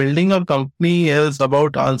ways, building a company is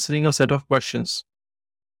about answering a set of questions,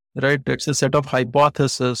 right? It's a set of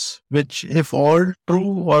hypotheses, which if all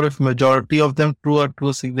true or if majority of them true or to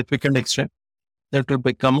a significant extent, that will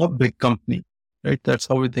become a big company, right? That's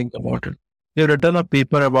how we think about it. We've written a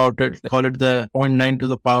paper about it, call it the 0.9 to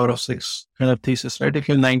the power of 6 kind of thesis, right? If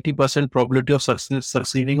you have 90% probability of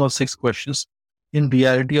succeeding on 6 questions, in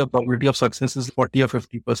reality, your probability of success is 40 or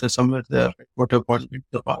 50%, somewhere there, whatever point to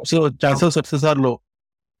the power. So chances of success are low,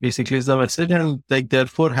 basically is the message. And like,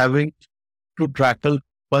 therefore, having to tackle a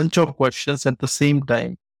bunch of questions at the same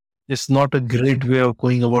time is not a great way of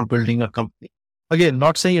going about building a company. Again,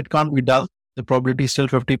 not saying it can't be done. The probability is still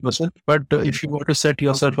 50%. But if you were to set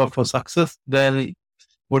yourself up for success, then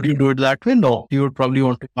would you do it that way? No, you would probably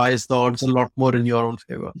want to bias the odds a lot more in your own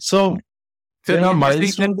favor. So there are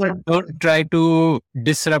milestones that don't try to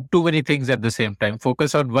disrupt too many things at the same time.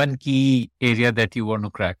 Focus on one key area that you want to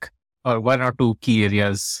crack, or one or two key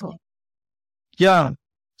areas. Yeah.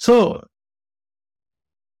 So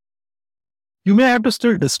you may have to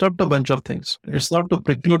still disrupt a bunch of things. It's not to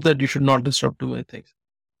preclude that you should not disrupt too many things.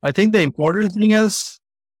 I think the important thing is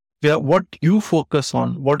what you focus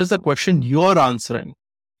on. What is the question you're answering?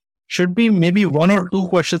 Should be maybe one or two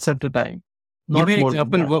questions at a time. Give me an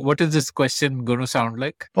example. What is this question going to sound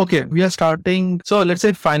like? Okay, we are starting. So let's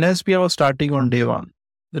say finance PR was starting on day one,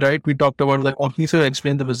 right? We talked about the company, so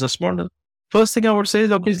explain the business model. First thing I would say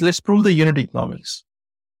is, okay, let's prove the unit economics.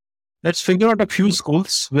 Let's figure out a few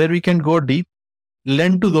schools where we can go deep,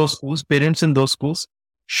 lend to those schools, parents in those schools.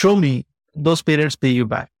 Show me those parents pay you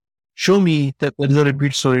back. Show me that there is a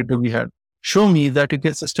repeat story to be had. show me that you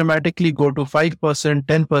can systematically go to 5%,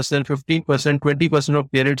 10%, 15%, 20%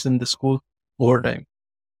 of parents in the school over time.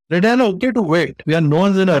 Right? And okay to wait. We are no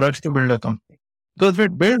one's in a rush to build a company. Because if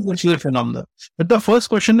it builds, it's really phenomenal. But the first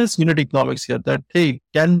question is unit economics here that, hey,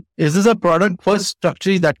 is this a product first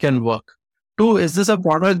structurally that can work? Two, is this a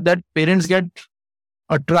product that parents get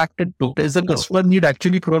attracted to? Is the customer need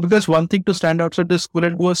actually grow? Because one thing to stand outside the school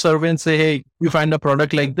and do a survey and say, hey, you find a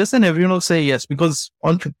product like this, and everyone will say yes, because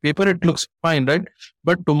on paper it looks fine, right?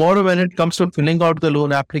 But tomorrow when it comes to filling out the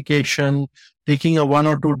loan application, taking a 1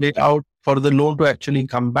 or 2 day out for the loan to actually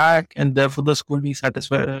come back, and therefore the school be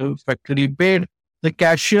satisfactorily paid, the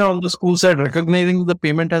cashier on the school side recognizing the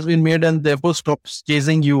payment has been made and therefore stops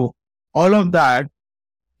chasing you. All of that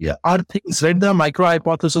are things, right? The micro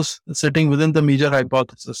hypothesis sitting within the major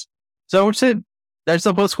hypothesis. So I would say that's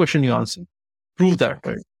the first question you answer. Prove that,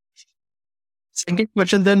 right? Second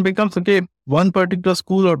question then becomes, okay, one particular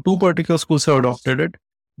school or two particular schools have adopted it,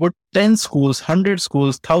 but 10 schools, 100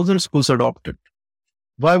 schools, 1,000 schools adopted.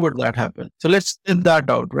 Why would that happen? So let's set that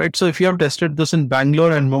out, right? So if you have tested this in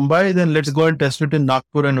Bangalore and Mumbai, then let's go and test it in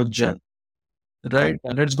Nagpur and Ujjain, right?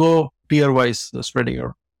 And let's go tier-wise spreading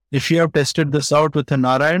out. If you have tested this out with a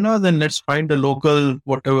Narayana, then let's find a local,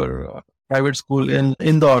 whatever, private school in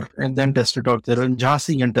Indore and then test it out there, in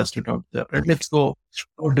Jhansi and test it out there. Right? Let's go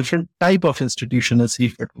to a different type of institution and see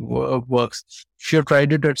if it works. If you have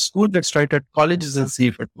tried it at school, let's try it at colleges and see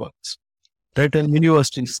if it works. Right? And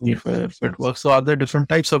universities, see if it works. So are there different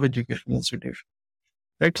types of education institutions?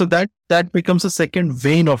 Right? So that becomes a second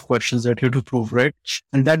vein of questions that you have to prove, right?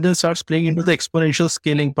 And that then starts playing into the exponential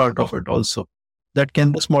scaling part of it also. That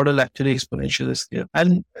can this model actually exponentially scale?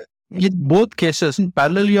 And in both cases, in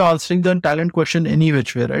parallel, you're answering the talent question any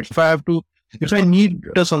which way, right? If I need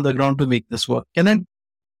us on the ground to make this work, can I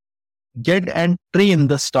get and train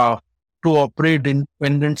the staff to operate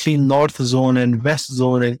independently in North Zone and West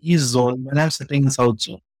Zone and East Zone when I'm sitting in South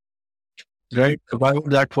Zone? Right? Why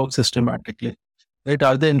would that work systematically? Right?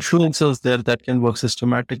 Are there influencers there that can work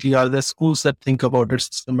systematically? Are there schools that think about it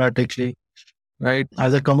systematically? Right? Are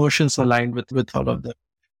the commercials aligned with all of them?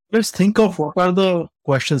 Let's think of what are the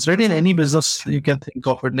questions, right? In any business, you can think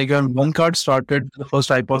of it. Like when one card started, the first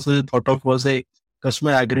hypothesis thought of was a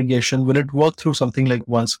customer aggregation. Will it work through something like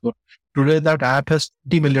OneScore? Today, that app has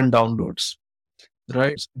 20 million downloads,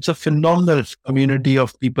 right? It's a phenomenal community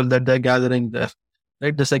of people that they're gathering there.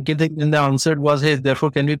 Right. The second thing then they answered was, hey, therefore,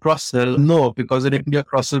 can we cross-sell? No, because in India,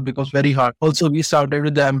 cross-sell becomes very hard. Also, we started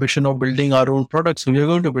with the ambition of building our own products. So we are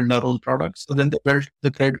going to build our own products. So then they built the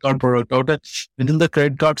credit card product out. And within the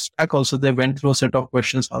credit card stack, also, they went through a set of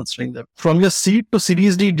questions answering them. From your seed to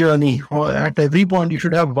Series D journey, at every point, you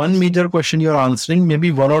should have one major question you're answering,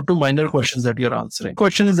 maybe one or two minor questions that you're answering.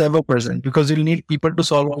 Question is ever present because you'll need people to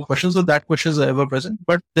solve one question. So that question is ever present.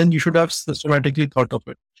 But then you should have systematically thought of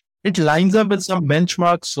it. It lines up with some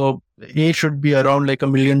benchmarks. So A should be around like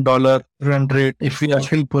 $1 million run rate. If we are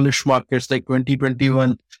in bullish markets like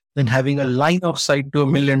 2021, then having a line of sight to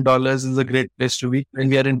 $1 million is a great place to be. When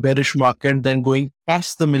we are in bearish market, then going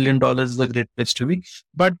past the $1 million is a great place to be.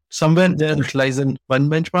 But somewhere there it lies in one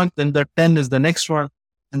benchmark, then the 10 is the next one,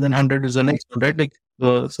 and then 100 is the next one, right? Like,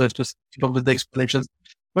 so it's just keep up with the explanations.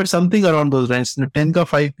 But something around those lines, 10 ka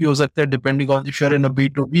 5 P हो सकता है, depending on if you're in a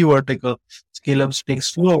B2B vertical, scale ups take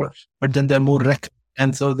slower, but then they're more rec.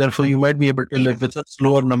 And so therefore you might be able to live with a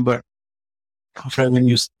slower number of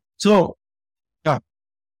revenues. So yeah,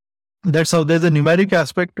 that's how there's a numeric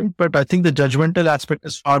aspect, but I think the judgmental aspect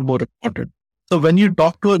is far more important. So when you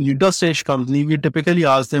talk to a later stage company, we typically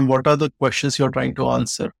ask them, what are the questions you're trying to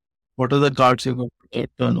answer? What are the cards you're going to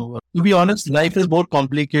turn over? To be honest, life is more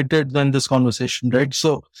complicated than this conversation, right?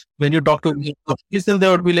 So when you talk to companies, then they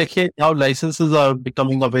would be like, hey, now licenses are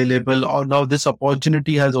becoming available, or now this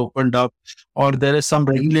opportunity has opened up, or there is some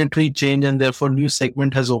regulatory change and therefore new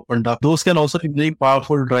segment has opened up. Those can also be very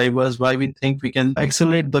powerful drivers why we think we can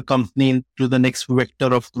accelerate the company to the next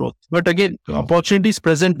vector of growth. But again, opportunities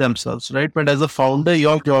present themselves, right? But as a founder,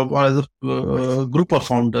 your job, or as a group of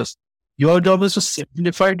founders, your job is to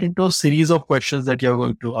simplify it into a series of questions that you're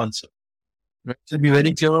going to answer. Right? So be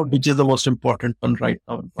very clear about which is the most important one right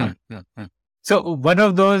now. So one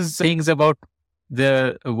of those things about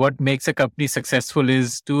what makes a company successful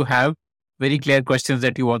is to have very clear questions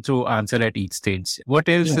that you want to answer at each stage. What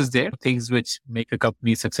else is there? Things which make a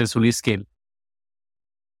company successfully scale?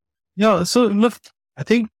 Yeah. So look, I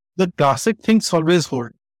think the classic things always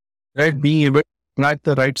hold, right? Being able to attract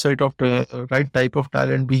the right right type of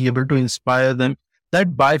talent, being able to inspire them.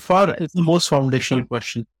 That by far is the most foundational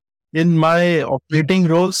question. In my operating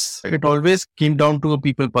roles, it always came down to a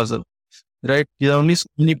people puzzle, right? There are only so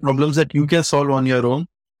many problems that you can solve on your own.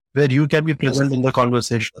 where you can be present in the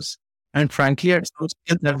conversations. And frankly, at some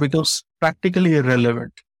scale, that becomes practically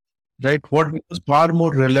irrelevant, right? What becomes far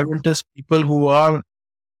more relevant is people who are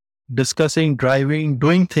discussing, driving,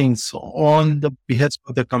 doing things on the behest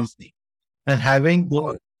of the company, and having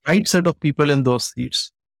the right set of people in those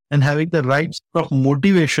seats and having the right sort of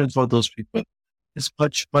motivation for those people is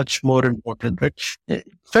much, much more important, right? In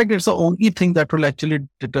fact, it's the only thing that will actually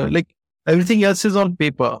deter, like everything else is on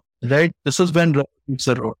paper, right? This is when rubber meets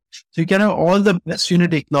the road. So you can have all the best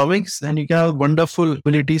unit economics and you can have wonderful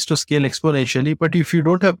abilities to scale exponentially. But if you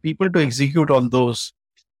don't have people to execute on those,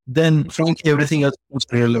 then frankly, everything else is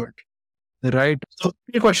irrelevant. Right. So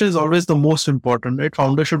the question is always the most important, right?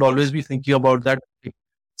 Founders should always be thinking about that.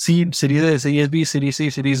 Seed, Series A, Series B, Series C,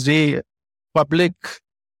 Series D, public,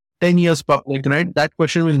 10 years public, right? That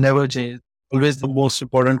question will never change. Always the most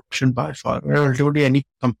important question by far. Right? Ultimately, any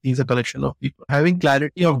company is a collection of people. Having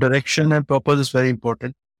clarity of direction and purpose is very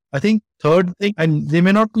important. I think third thing, and they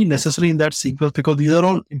may not be necessary in that sequence because these are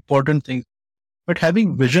all important things, but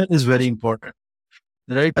having vision is very important,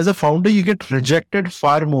 right? As a founder, you get rejected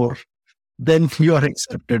far more then you are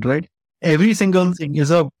accepted, right? Every single thing is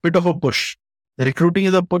a bit of a push. Recruiting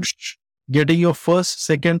is a push. Getting your first,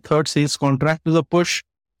 second, third sales contract is a push.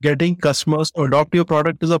 Getting customers to adopt your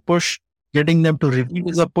product is a push. Getting them to repeat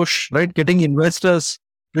is a push, right? Getting investors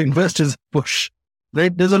to invest is a push,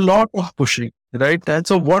 right? There's a lot of pushing, right? And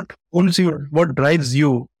so what pulls you, what drives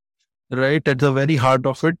you, right, at the very heart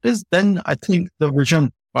of it is then I think the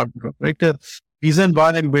vision part, right? The reason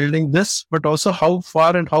why I'm building this, but also how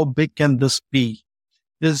far and how big can this be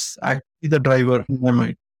is actually the driver in my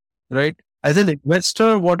mind, right? As an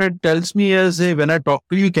investor, what it tells me is, hey, when I talk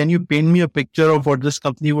to you, can you paint me a picture of what this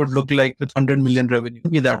company would look like with 100 million revenue?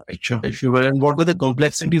 Give me that picture, if you will. And what were the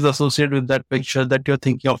complexities associated with that picture that you're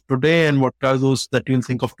thinking of today? And what are those that you'll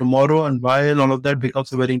think of tomorrow? And why? And all of that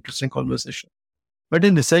becomes a very interesting conversation. But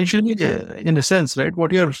in essentially, in a sense, right,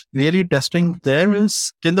 what you're really testing there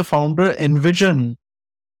is, can the founder envision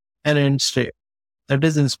an end state that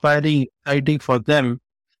is inspiring, exciting for them?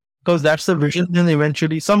 Because that's the vision, then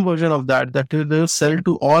eventually some version of that they'll sell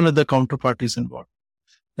to all other counterparties involved,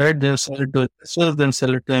 right? They'll sell it to investors, they'll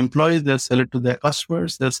sell it to employees, they'll sell it to their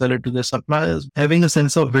customers, they'll sell it to their suppliers. Having a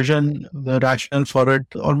sense of vision, the rationale for it,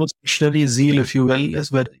 almost missionary zeal, if you will, is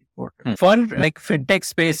very important. For like fintech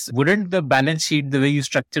space, wouldn't the balance sheet, the way you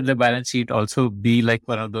structure the balance sheet also be like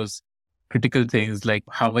one of those critical things, like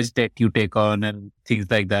how much debt you take on and things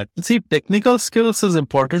like that? See, technical skills is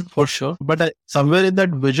important for sure, but somewhere in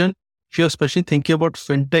that vision, if you're especially thinking about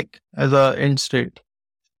fintech as a end state,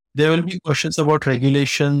 there will be questions about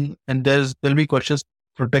regulation and there'll be questions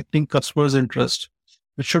protecting customers' interest,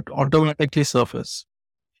 which should automatically surface,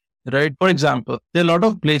 right? For example, there are a lot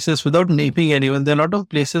of places, without naming anyone, there are a lot of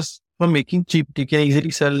places for making cheap. You can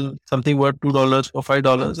easily sell something worth $2 or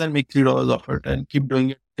 $5 and make $3 off it and keep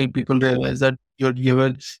doing it till people realize that you have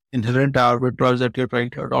an inherent arbitrage that you're trying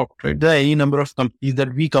to adopt, right? There are any number of companies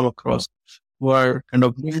that we come across who are kind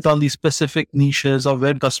of built on these specific niches of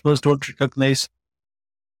where customers don't recognize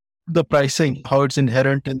the pricing, how it's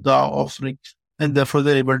inherent in the offering, and therefore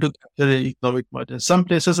they're able to capture the economic margin. Some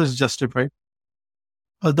places is justified.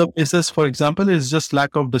 Other places, for example, is just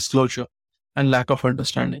lack of disclosure and lack of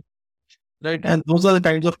understanding, right? And those are the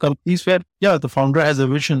kinds of companies where, yeah, the founder has a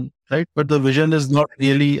vision, right? But the vision is not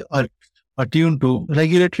really attuned to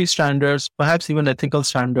regulatory standards, perhaps even ethical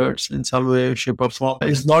standards in some way, shape, or form.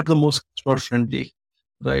 Is not the most customer friendly,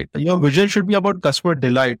 right? Your vision should be about customer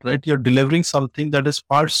delight, right? You're delivering something that is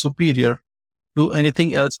far superior to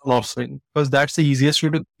anything else on offering, because that's the easiest way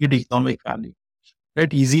to get economic value,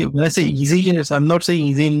 right? Easy. When I say easy, I'm not saying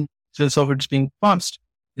easy in sense of it's being fast.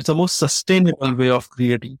 It's the most sustainable way of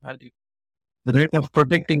creating value, the rate of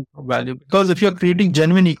protecting value. Because if you're creating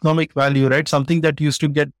genuine economic value, right, something that used to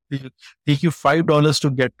take you $5 to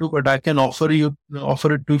get to, but I can offer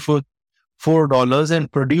it to you for $4 and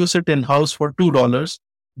produce it in house for $2,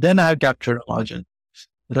 then I have captured a margin,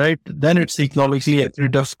 right? Then it's economically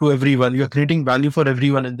accretive to everyone. You're creating value for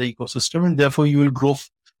everyone in the ecosystem, and therefore you will go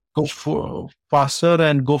faster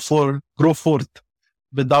and grow forth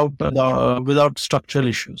without structural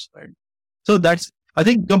issues, right? So I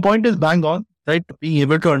think the point is bang on, right? Being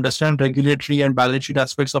able to understand regulatory and balance sheet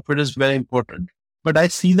aspects of it is very important. But I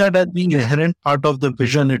see that as being an inherent part of the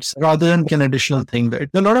vision. It's rather than an additional thing, right?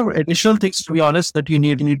 There are a lot of additional things, to be honest, that you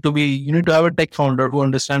need to have a tech founder who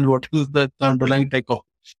understands what is the underlying tech of.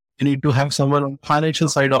 You need to have someone on the financial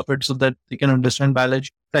side of it so that they can understand balance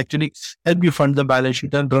sheet, actually help you fund the balance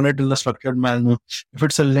sheet and run it in a structured manner. If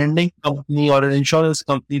it's a lending company or an insurance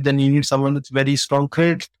company, then you need someone with very strong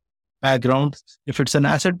credit background. If it's an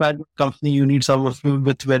asset management company, you need someone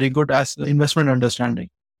with very good investment understanding,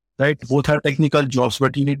 right? Both are technical jobs,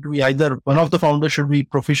 but you need to be either one of the founders should be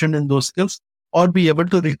proficient in those skills or be able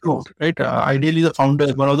to recruit, right? Ideally,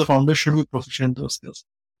 one of the founders should be proficient in those skills.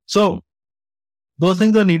 So those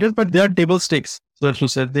things are needed, but they are table stakes. So as you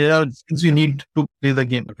said, they are things you need to play the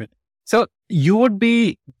game. Okay. So you would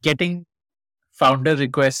be getting founder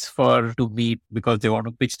requests for to meet because they want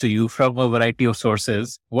to pitch to you from a variety of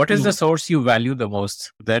sources. What is the source you value the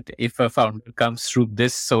most? That if a founder comes through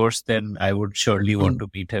this source, then I would surely want to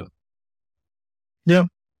meet him. Yeah.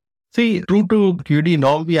 See, true to QED,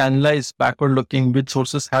 now we analyze backward looking which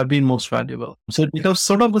sources have been most valuable. So it becomes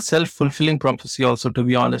sort of a self-fulfilling prophecy also, to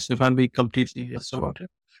be honest, if I'm being completely honest about it.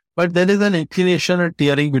 But there is an inclination and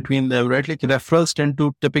tiering between them, right? Like referrals tend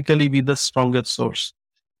to typically be the strongest source.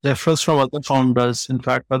 Referrals from other founders, in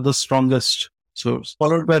fact, are the strongest source,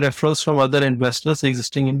 followed by referrals from other investors,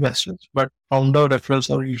 existing investors. But founder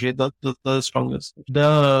referrals are usually the strongest.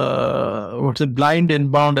 What's it, blind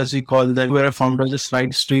inbound, as we call them, where a founder just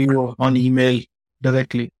writes to you on email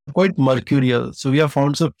directly, quite mercurial. So we have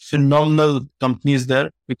found some phenomenal companies there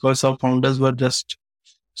because our founders were just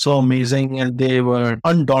so amazing and they were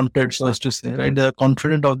undaunted, so as to say, right? They're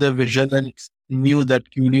confident of their vision and knew that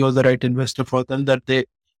QED was the right investor for them, that they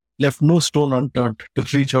left no stone unturned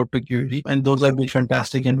to reach out to QED. And those have been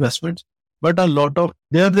fantastic investments. But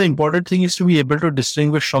the important thing is to be able to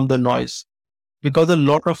distinguish from the noise, because a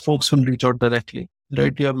lot of folks will reach out directly,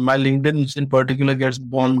 right? My LinkedIn in particular gets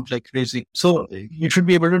bombed like crazy. So you should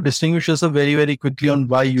be able to distinguish yourself very, very quickly on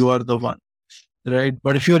why you are the one, right?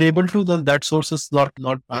 But if you're able to, then that source is not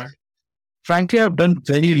bad. Frankly, I've done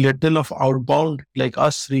very little of outbound, like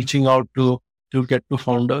us reaching out to get to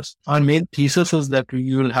founders. Our main thesis is that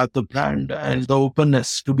you will have the brand and the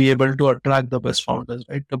openness to be able to attract the best founders,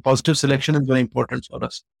 right? The positive selection is very important for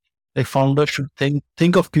us. Like founders should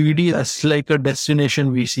think of QED as like a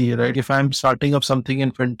destination VC, right? If I'm starting up something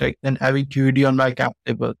in fintech, then having QED on my cap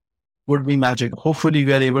table would be magic. Hopefully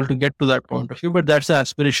we are able to get to that point of view, but that's the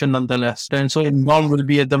aspiration nonetheless. And so inbound will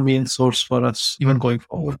be the main source for us even going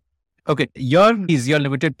forward. Okay. Your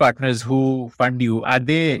limited partners who fund you, are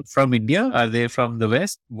they from India? Are they from the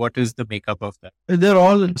West? What is the makeup of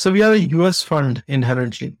that? So we are a US fund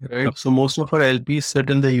inherently, right? Okay. So most of our LPs sit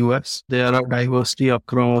in the US. There are diversity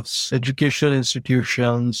across educational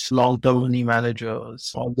institutions, long-term money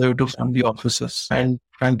managers, all the way to family offices. And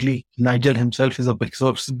frankly, Nigel himself is a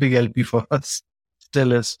big LP for us.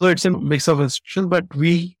 Still is. So it's a mix of institutions, but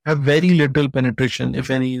we have very little penetration, if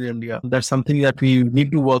any, in India. That's something that we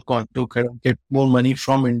need to work on to kind of get more money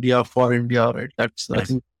from India for India, right? I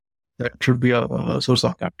think that should be a source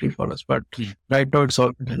of capital for us. But right now it's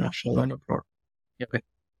all international and abroad. Okay.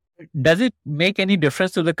 Does it make any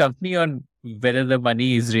difference to the company on whether the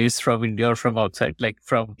money is raised from India or from outside?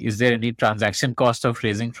 Is there any transaction cost of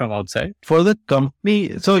raising from outside? For the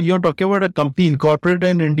company, so you're talking about a company incorporated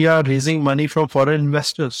in India raising money from foreign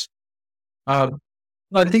investors. I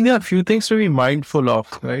think there are a few things to be mindful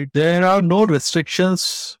of, right? There are no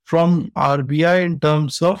restrictions from RBI in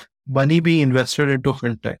terms of money being invested into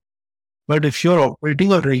fintech. But if you're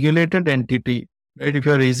operating a regulated entity, right, if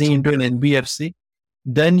you're raising into an NBFC,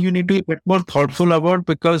 then you need to be a bit more thoughtful about,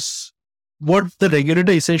 because what the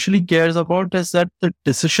regulator essentially cares about is that the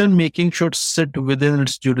decision making should sit within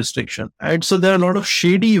its jurisdiction. And so there are a lot of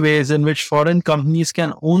shady ways in which foreign companies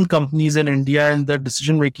can own companies in India and the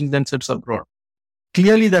decision making then sits abroad.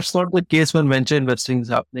 Clearly, that's not the case when venture investing is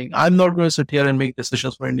happening. I'm not going to sit here and make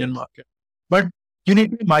decisions for Indian market. But you need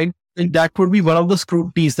to be mindful that would be one of the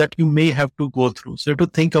scrutinies that you may have to go through. So to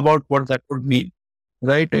think about what that would mean.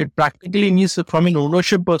 Right? It practically means from an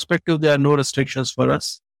ownership perspective, there are no restrictions for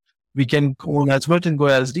us. We can own as much and go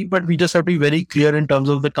as deep, but we just have to be very clear in terms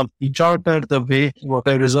of the company charter, the way what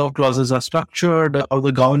the reserve clauses are structured, how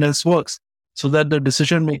the governance works, so that the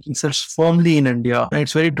decision making sits firmly in India. And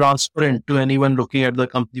it's very transparent to anyone looking at the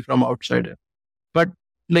company from outside. But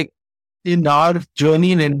like in our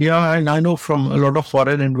journey in India, and I know from a lot of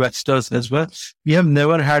foreign investors as well, we have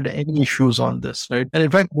never had any issues on this, right? And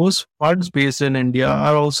in fact, most funds based in India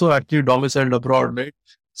are also actually domiciled abroad, right?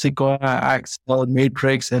 Sequoia, Axel,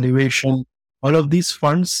 Matrix, Elevation, all of these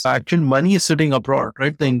funds, actual money is sitting abroad,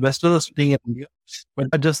 right? The investors are sitting in India, but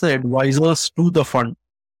not just the advisors to the fund.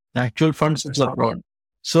 The actual fund sits abroad.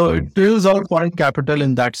 So it is all foreign capital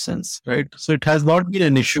in that sense, right? So it has not been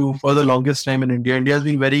an issue for the longest time in India. India has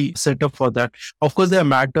been very set up for that. Of course, there are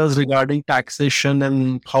matters regarding taxation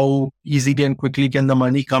and how easily and quickly can the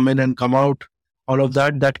money come in and come out. All of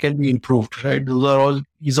that can be improved, right? Those are all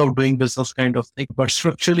ease of doing business kind of thing. But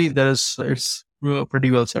structurally, it's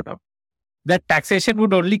pretty well set up. that taxation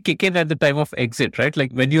would only kick in at the time of exit, right?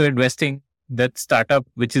 Like when you're investing that startup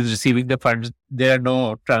which is receiving the funds, there are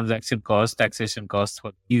no transaction costs, taxation costs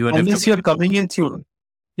for even if Unless you're coming in through,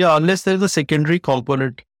 yeah, unless there's a secondary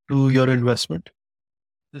component to your investment.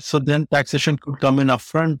 So then taxation could come in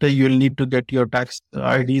upfront. You'll need to get your tax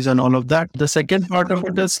IDs and all of that. The second part of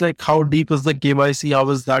it is like how deep is the KYC? How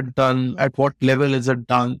is that done? At what level is it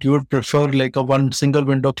done? You would prefer like a one single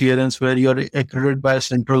window clearance where you're accredited by a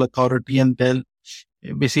central authority, and then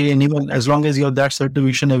basically anyone, as long as you have that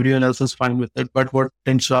certification, everyone else is fine with it. But what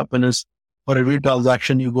tends to happen is for every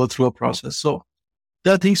transaction, you go through a process. So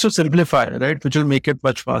there are things to simplify, right, which will make it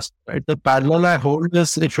much faster, right? The parallel I hold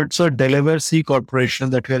is if it's a Delaware C corporation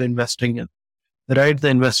that we are investing in, right, the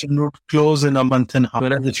investment would close in a month and a half.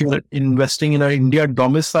 Whereas if you're investing in an India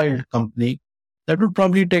domiciled company, that would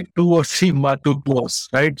probably take 2 or 3 months to close,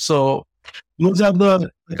 right? So those are the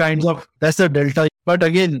kinds of, that's the delta. But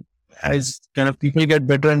again, as kind of people get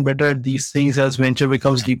better and better at these things, as venture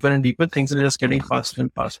becomes deeper and deeper, things are just getting faster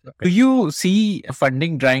and faster. do you see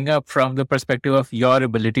funding drying up from the perspective of your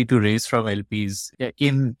ability to raise from LPs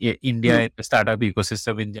in India, in the startup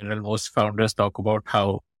ecosystem in general? Most founders talk about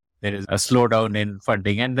how there is a slowdown in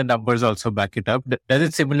funding, and the numbers also back it up. Does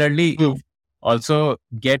it similarly also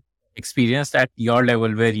get experienced at your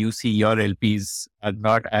level where you see your LPs are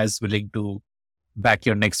not as willing to back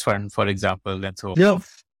your next fund, for example, and so on? Yeah.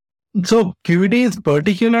 So QED in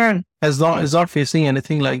particular is not facing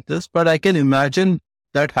anything like this, but I can imagine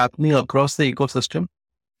that happening across the ecosystem.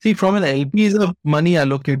 See, from an LP is a money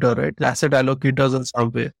allocator, right? Asset allocators in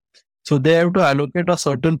some way. So they have to allocate a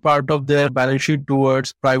certain part of their balance sheet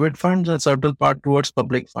towards private funds and a certain part towards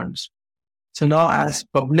public funds. So now as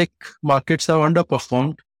public markets have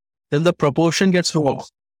underperformed, then the proportion gets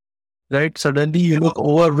reversed, right? Suddenly you look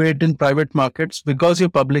overweight in private markets because your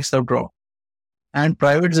publics have dropped. And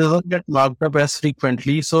private doesn't get marked up as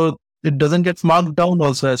frequently, so it doesn't get marked down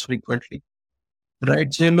also as frequently,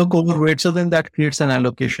 right? So you look overweight, so then that creates an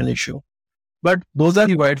allocation issue. But those are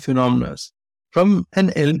the wide phenomena. From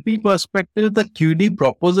an LP perspective, the QD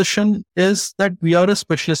proposition is that we are a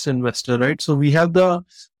specialist investor, right? So we have the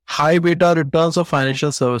high beta returns of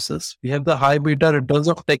financial services. We have the high beta returns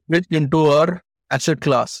of tech into our asset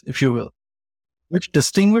class, if you will, which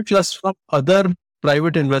distinguish us from other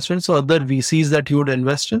private investments or other VCs that you would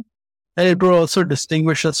invest in. And it will also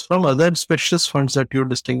distinguish us from other specialist funds that you would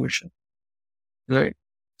distinguish in. Right.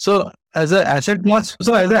 So as an asset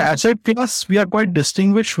class, we are quite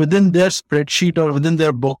distinguished within their spreadsheet or within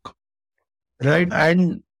their book. Right.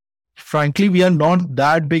 And frankly, we are not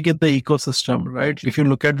that big in the ecosystem, right? If you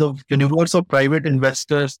look at the universe of private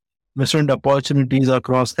investors, investment opportunities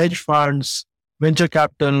across hedge funds, venture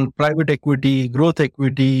capital, private equity, growth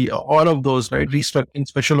equity, all of those, right? Restructuring,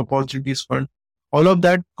 special opportunities fund, all of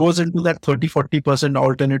that goes into that 30-40%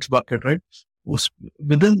 alternates bucket, right?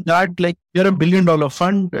 Within that, like you're $1 billion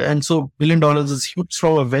fund. And so $1 billion is huge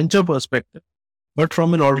from a venture perspective. But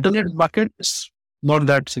from an alternate bucket, it's not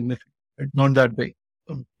that significant, right? Not that big.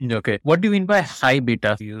 Okay. What do you mean by high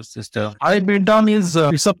beta? Use this term. High beta means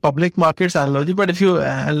it's a public markets analogy, but if you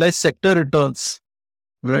analyze sector returns,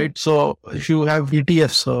 right? So if you have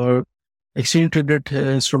ETFs or exchange traded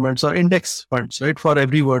instruments or index funds, right? For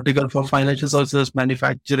every vertical, for financial services,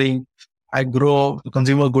 manufacturing, agro,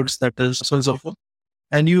 consumer goods, that is, so on and so forth.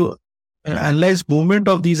 And you analyze movement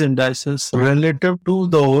of these indices relative to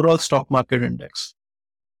the overall stock market index,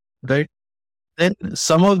 right? Then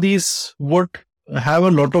some of these would have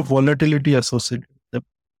a lot of volatility associated with them.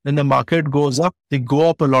 When the market goes up, they go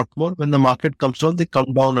up a lot more. When the market comes down, they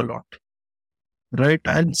come down a lot. Right.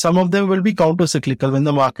 And some of them will be counter cyclical. When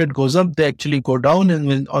the market goes up, they actually go down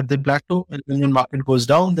or they plateau. And when the market goes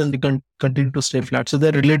down, then they can continue to stay flat. So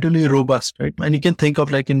they're relatively robust, right? And you can think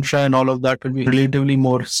of like infra and all of that will be relatively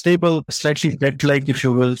more stable, slightly debt-like, if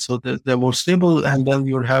you will. So they're more stable, and then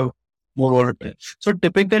you would have more volatility. So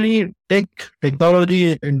typically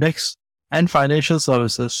technology index and financial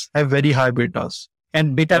services have very high betas.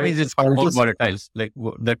 And beta means it's more volatile. Like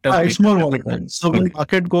that term. It's more volatile. So when the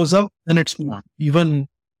market goes up, then it's even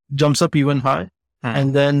jumps up even high.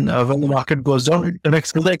 And then when the market goes down, it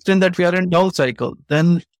corrects to the extent that we are in down cycle.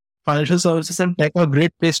 Then financial services and tech are a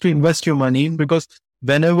great place to invest your money in, because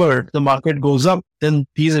whenever the market goes up, then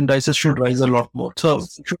these indices should rise a lot more. So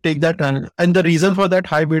you should take that. And the reason for that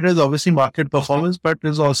high beta is obviously market performance, but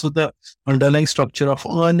there's also the underlying structure of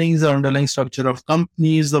earnings, the underlying structure of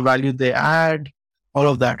companies, the value they add. All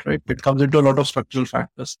of that, right? It comes into a lot of structural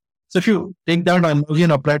factors. So if you take that analogy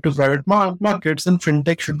and apply it to private markets, then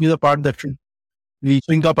fintech should be the part that should be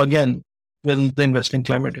swing up again when the investing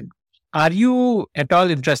climate. Are you at all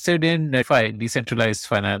interested in decentralized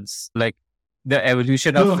finance? Like the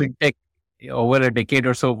evolution of No, fintech over a decade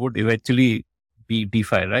or so would eventually be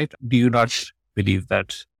DeFi, right? Do you not believe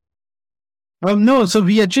that? no. So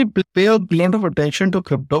we actually pay a lot of attention to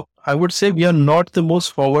crypto. I would say we are not the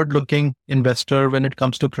most forward-looking investor when it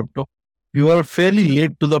comes to crypto. We were fairly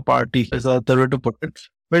late to the party, is the way to put it.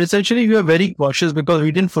 But essentially, we were very cautious because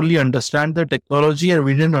we didn't fully understand the technology and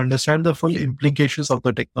we didn't understand the full implications of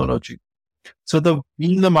the technology. So the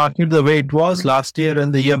being the market the way it was last year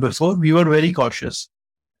and the year before, we were very cautious.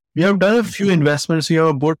 We have done a few investments. We have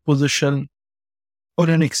a board position on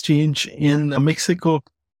an exchange in Mexico.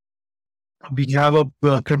 We have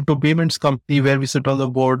a crypto payments company where we sit on the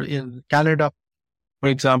board in Canada, for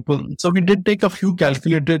example. So we did take a few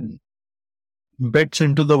calculated bets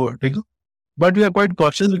into the vertical, but we are quite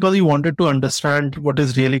cautious because we wanted to understand what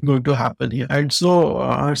is really going to happen here. And so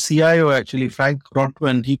our CIO, actually, Frank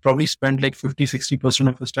Rotman, he probably spent like 50-60%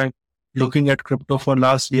 of his time looking at crypto for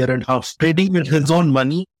last year and a half, trading with his own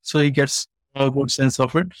money. So he gets a good sense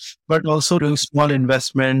of it, but also doing small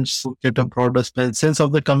investments to get a broader sense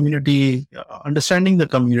of the community, understanding the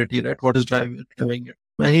community, right? What is driving it.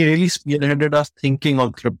 And he really spearheaded us thinking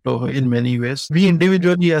on crypto in many ways. We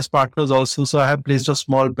individually as partners also, so I have placed a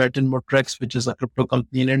small bet in Motrex, which is a crypto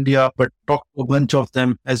company in India, but talked to a bunch of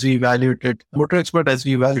them as we evaluated Motrex, but as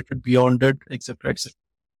we evaluated beyond it, etc., etc.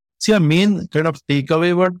 See, our main kind of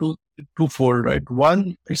takeaway were twofold, right?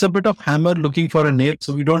 One, it's a bit of hammer looking for a nail.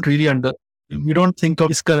 So we don't think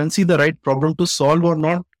of, is currency the right problem to solve or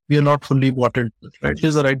not? We are not fully bought into it, right? It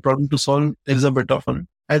is the right problem to solve. There is a bit of it.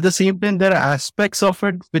 At the same time, there are aspects of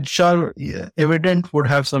it which are evident would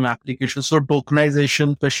have some applications. So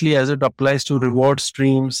tokenization, especially as it applies to reward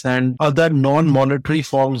streams and other non-monetary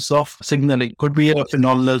forms of signaling, could be a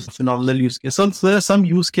phenomenal use case. So there are some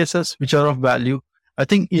use cases which are of value. I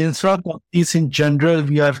think infra companies in general,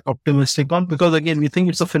 we are optimistic on because again, we think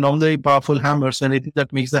it's a phenomenally powerful hammer. So anything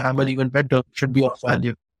that makes the hammer even better should be of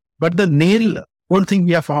value. But the nail, I don't think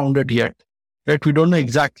we have found it yet, right? We don't know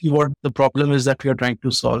exactly what the problem is that we are trying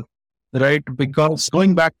to solve, right? Because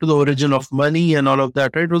going back to the origin of money and all of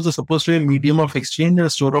that, right? It was supposed to be a medium of exchange and a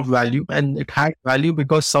store of value. And it had value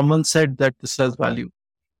because someone said that this has value,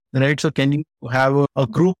 right? So can you have a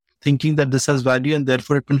group thinking that this has value and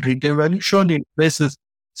therefore it will retain value? Surely in this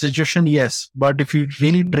situation, yes. But if you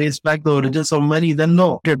really trace back the origins of money, then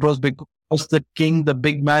no, it was because the king, the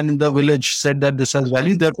big man in the village said that this has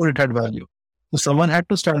value, therefore it had value. So someone had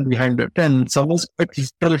to stand behind it and someone's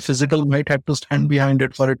physical might have to stand behind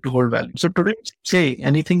it for it to hold value. So today, say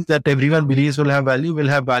anything that everyone believes will have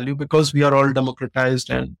value because we are all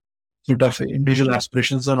democratized and sort of individual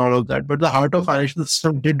aspirations and all of that. But the heart of financial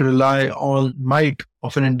system did rely on might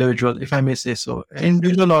of an individual, if I may say so,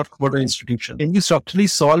 individual or what an institution. Can you structurally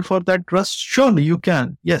solve for that trust? Surely you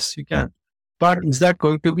can. Yes, you can. But is that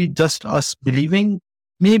going to be just us believing?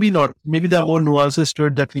 Maybe not. Maybe there are more nuances to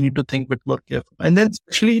it that we need to think a bit more careful. And then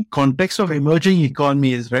especially in context of emerging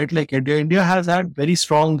economies, right? Like India has had very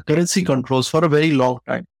strong currency controls for a very long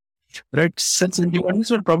time. Right, since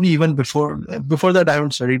independence, or probably even before that, I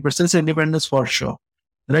haven't studied, but since independence for sure.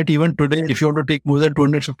 Right, even today, if you want to take more than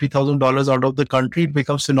 $250,000 out of the country, it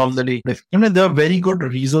becomes phenomenally difficult. And there are very good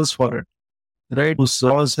reasons for it. Right, whose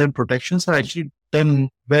laws and protections are actually done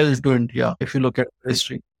well to India. If you look at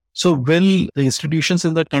history, so will the institutions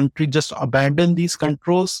in the country just abandon these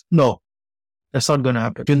controls? No, that's not going to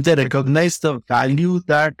happen. Will they recognize the value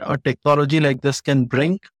that a technology like this can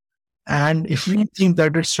bring? And if we think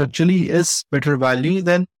that it structurally is better value,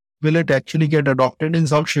 then will it actually get adopted in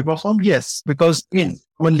some shape or form? Yes, because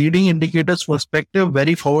from a leading indicators perspective,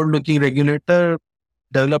 very forward-looking regulator,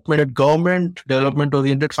 development government,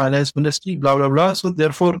 development-oriented finance ministry, blah, blah, blah. So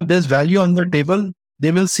therefore, there's value on the table.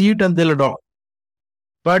 They will see it and they'll adopt.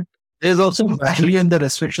 But there's also value in the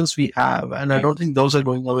restrictions we have. And I don't think those are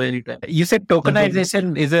going away anytime. You said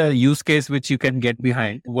tokenization is a use case which you can get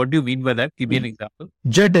behind. What do you mean by that? Give me an example.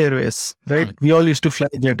 Jet Airways, right? We all used to fly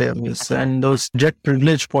Jet Airways and those jet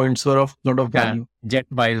privilege points were of lot of value. Jet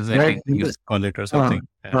miles, I think you call it or something.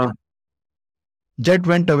 Jet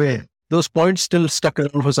went away. Those points still stuck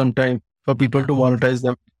around for some time for people to monetize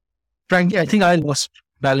them. Frankly, I think I lost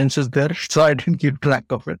balances there, so I didn't keep track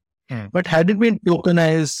of it. But had it been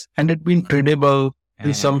tokenized and it been tradable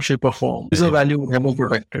in some shape or form, the value would have been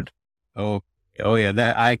protected. Oh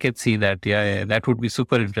yeah, I can see that. Yeah, that would be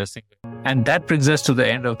super interesting. And that brings us to the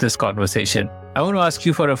end of this conversation. I want to ask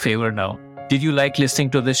you for a favor now. Did you like listening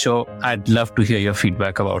to this show? I'd love to hear your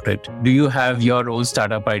feedback about it. Do you have your own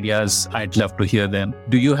startup ideas? I'd love to hear them.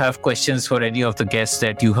 Do you have questions for any of the guests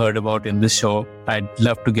that you heard about in this show? I'd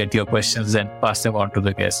love to get your questions and pass them on to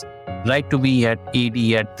the guests. Write to me at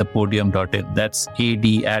ad@thepodium.in. That's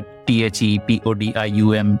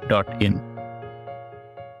ad@thepodium.in.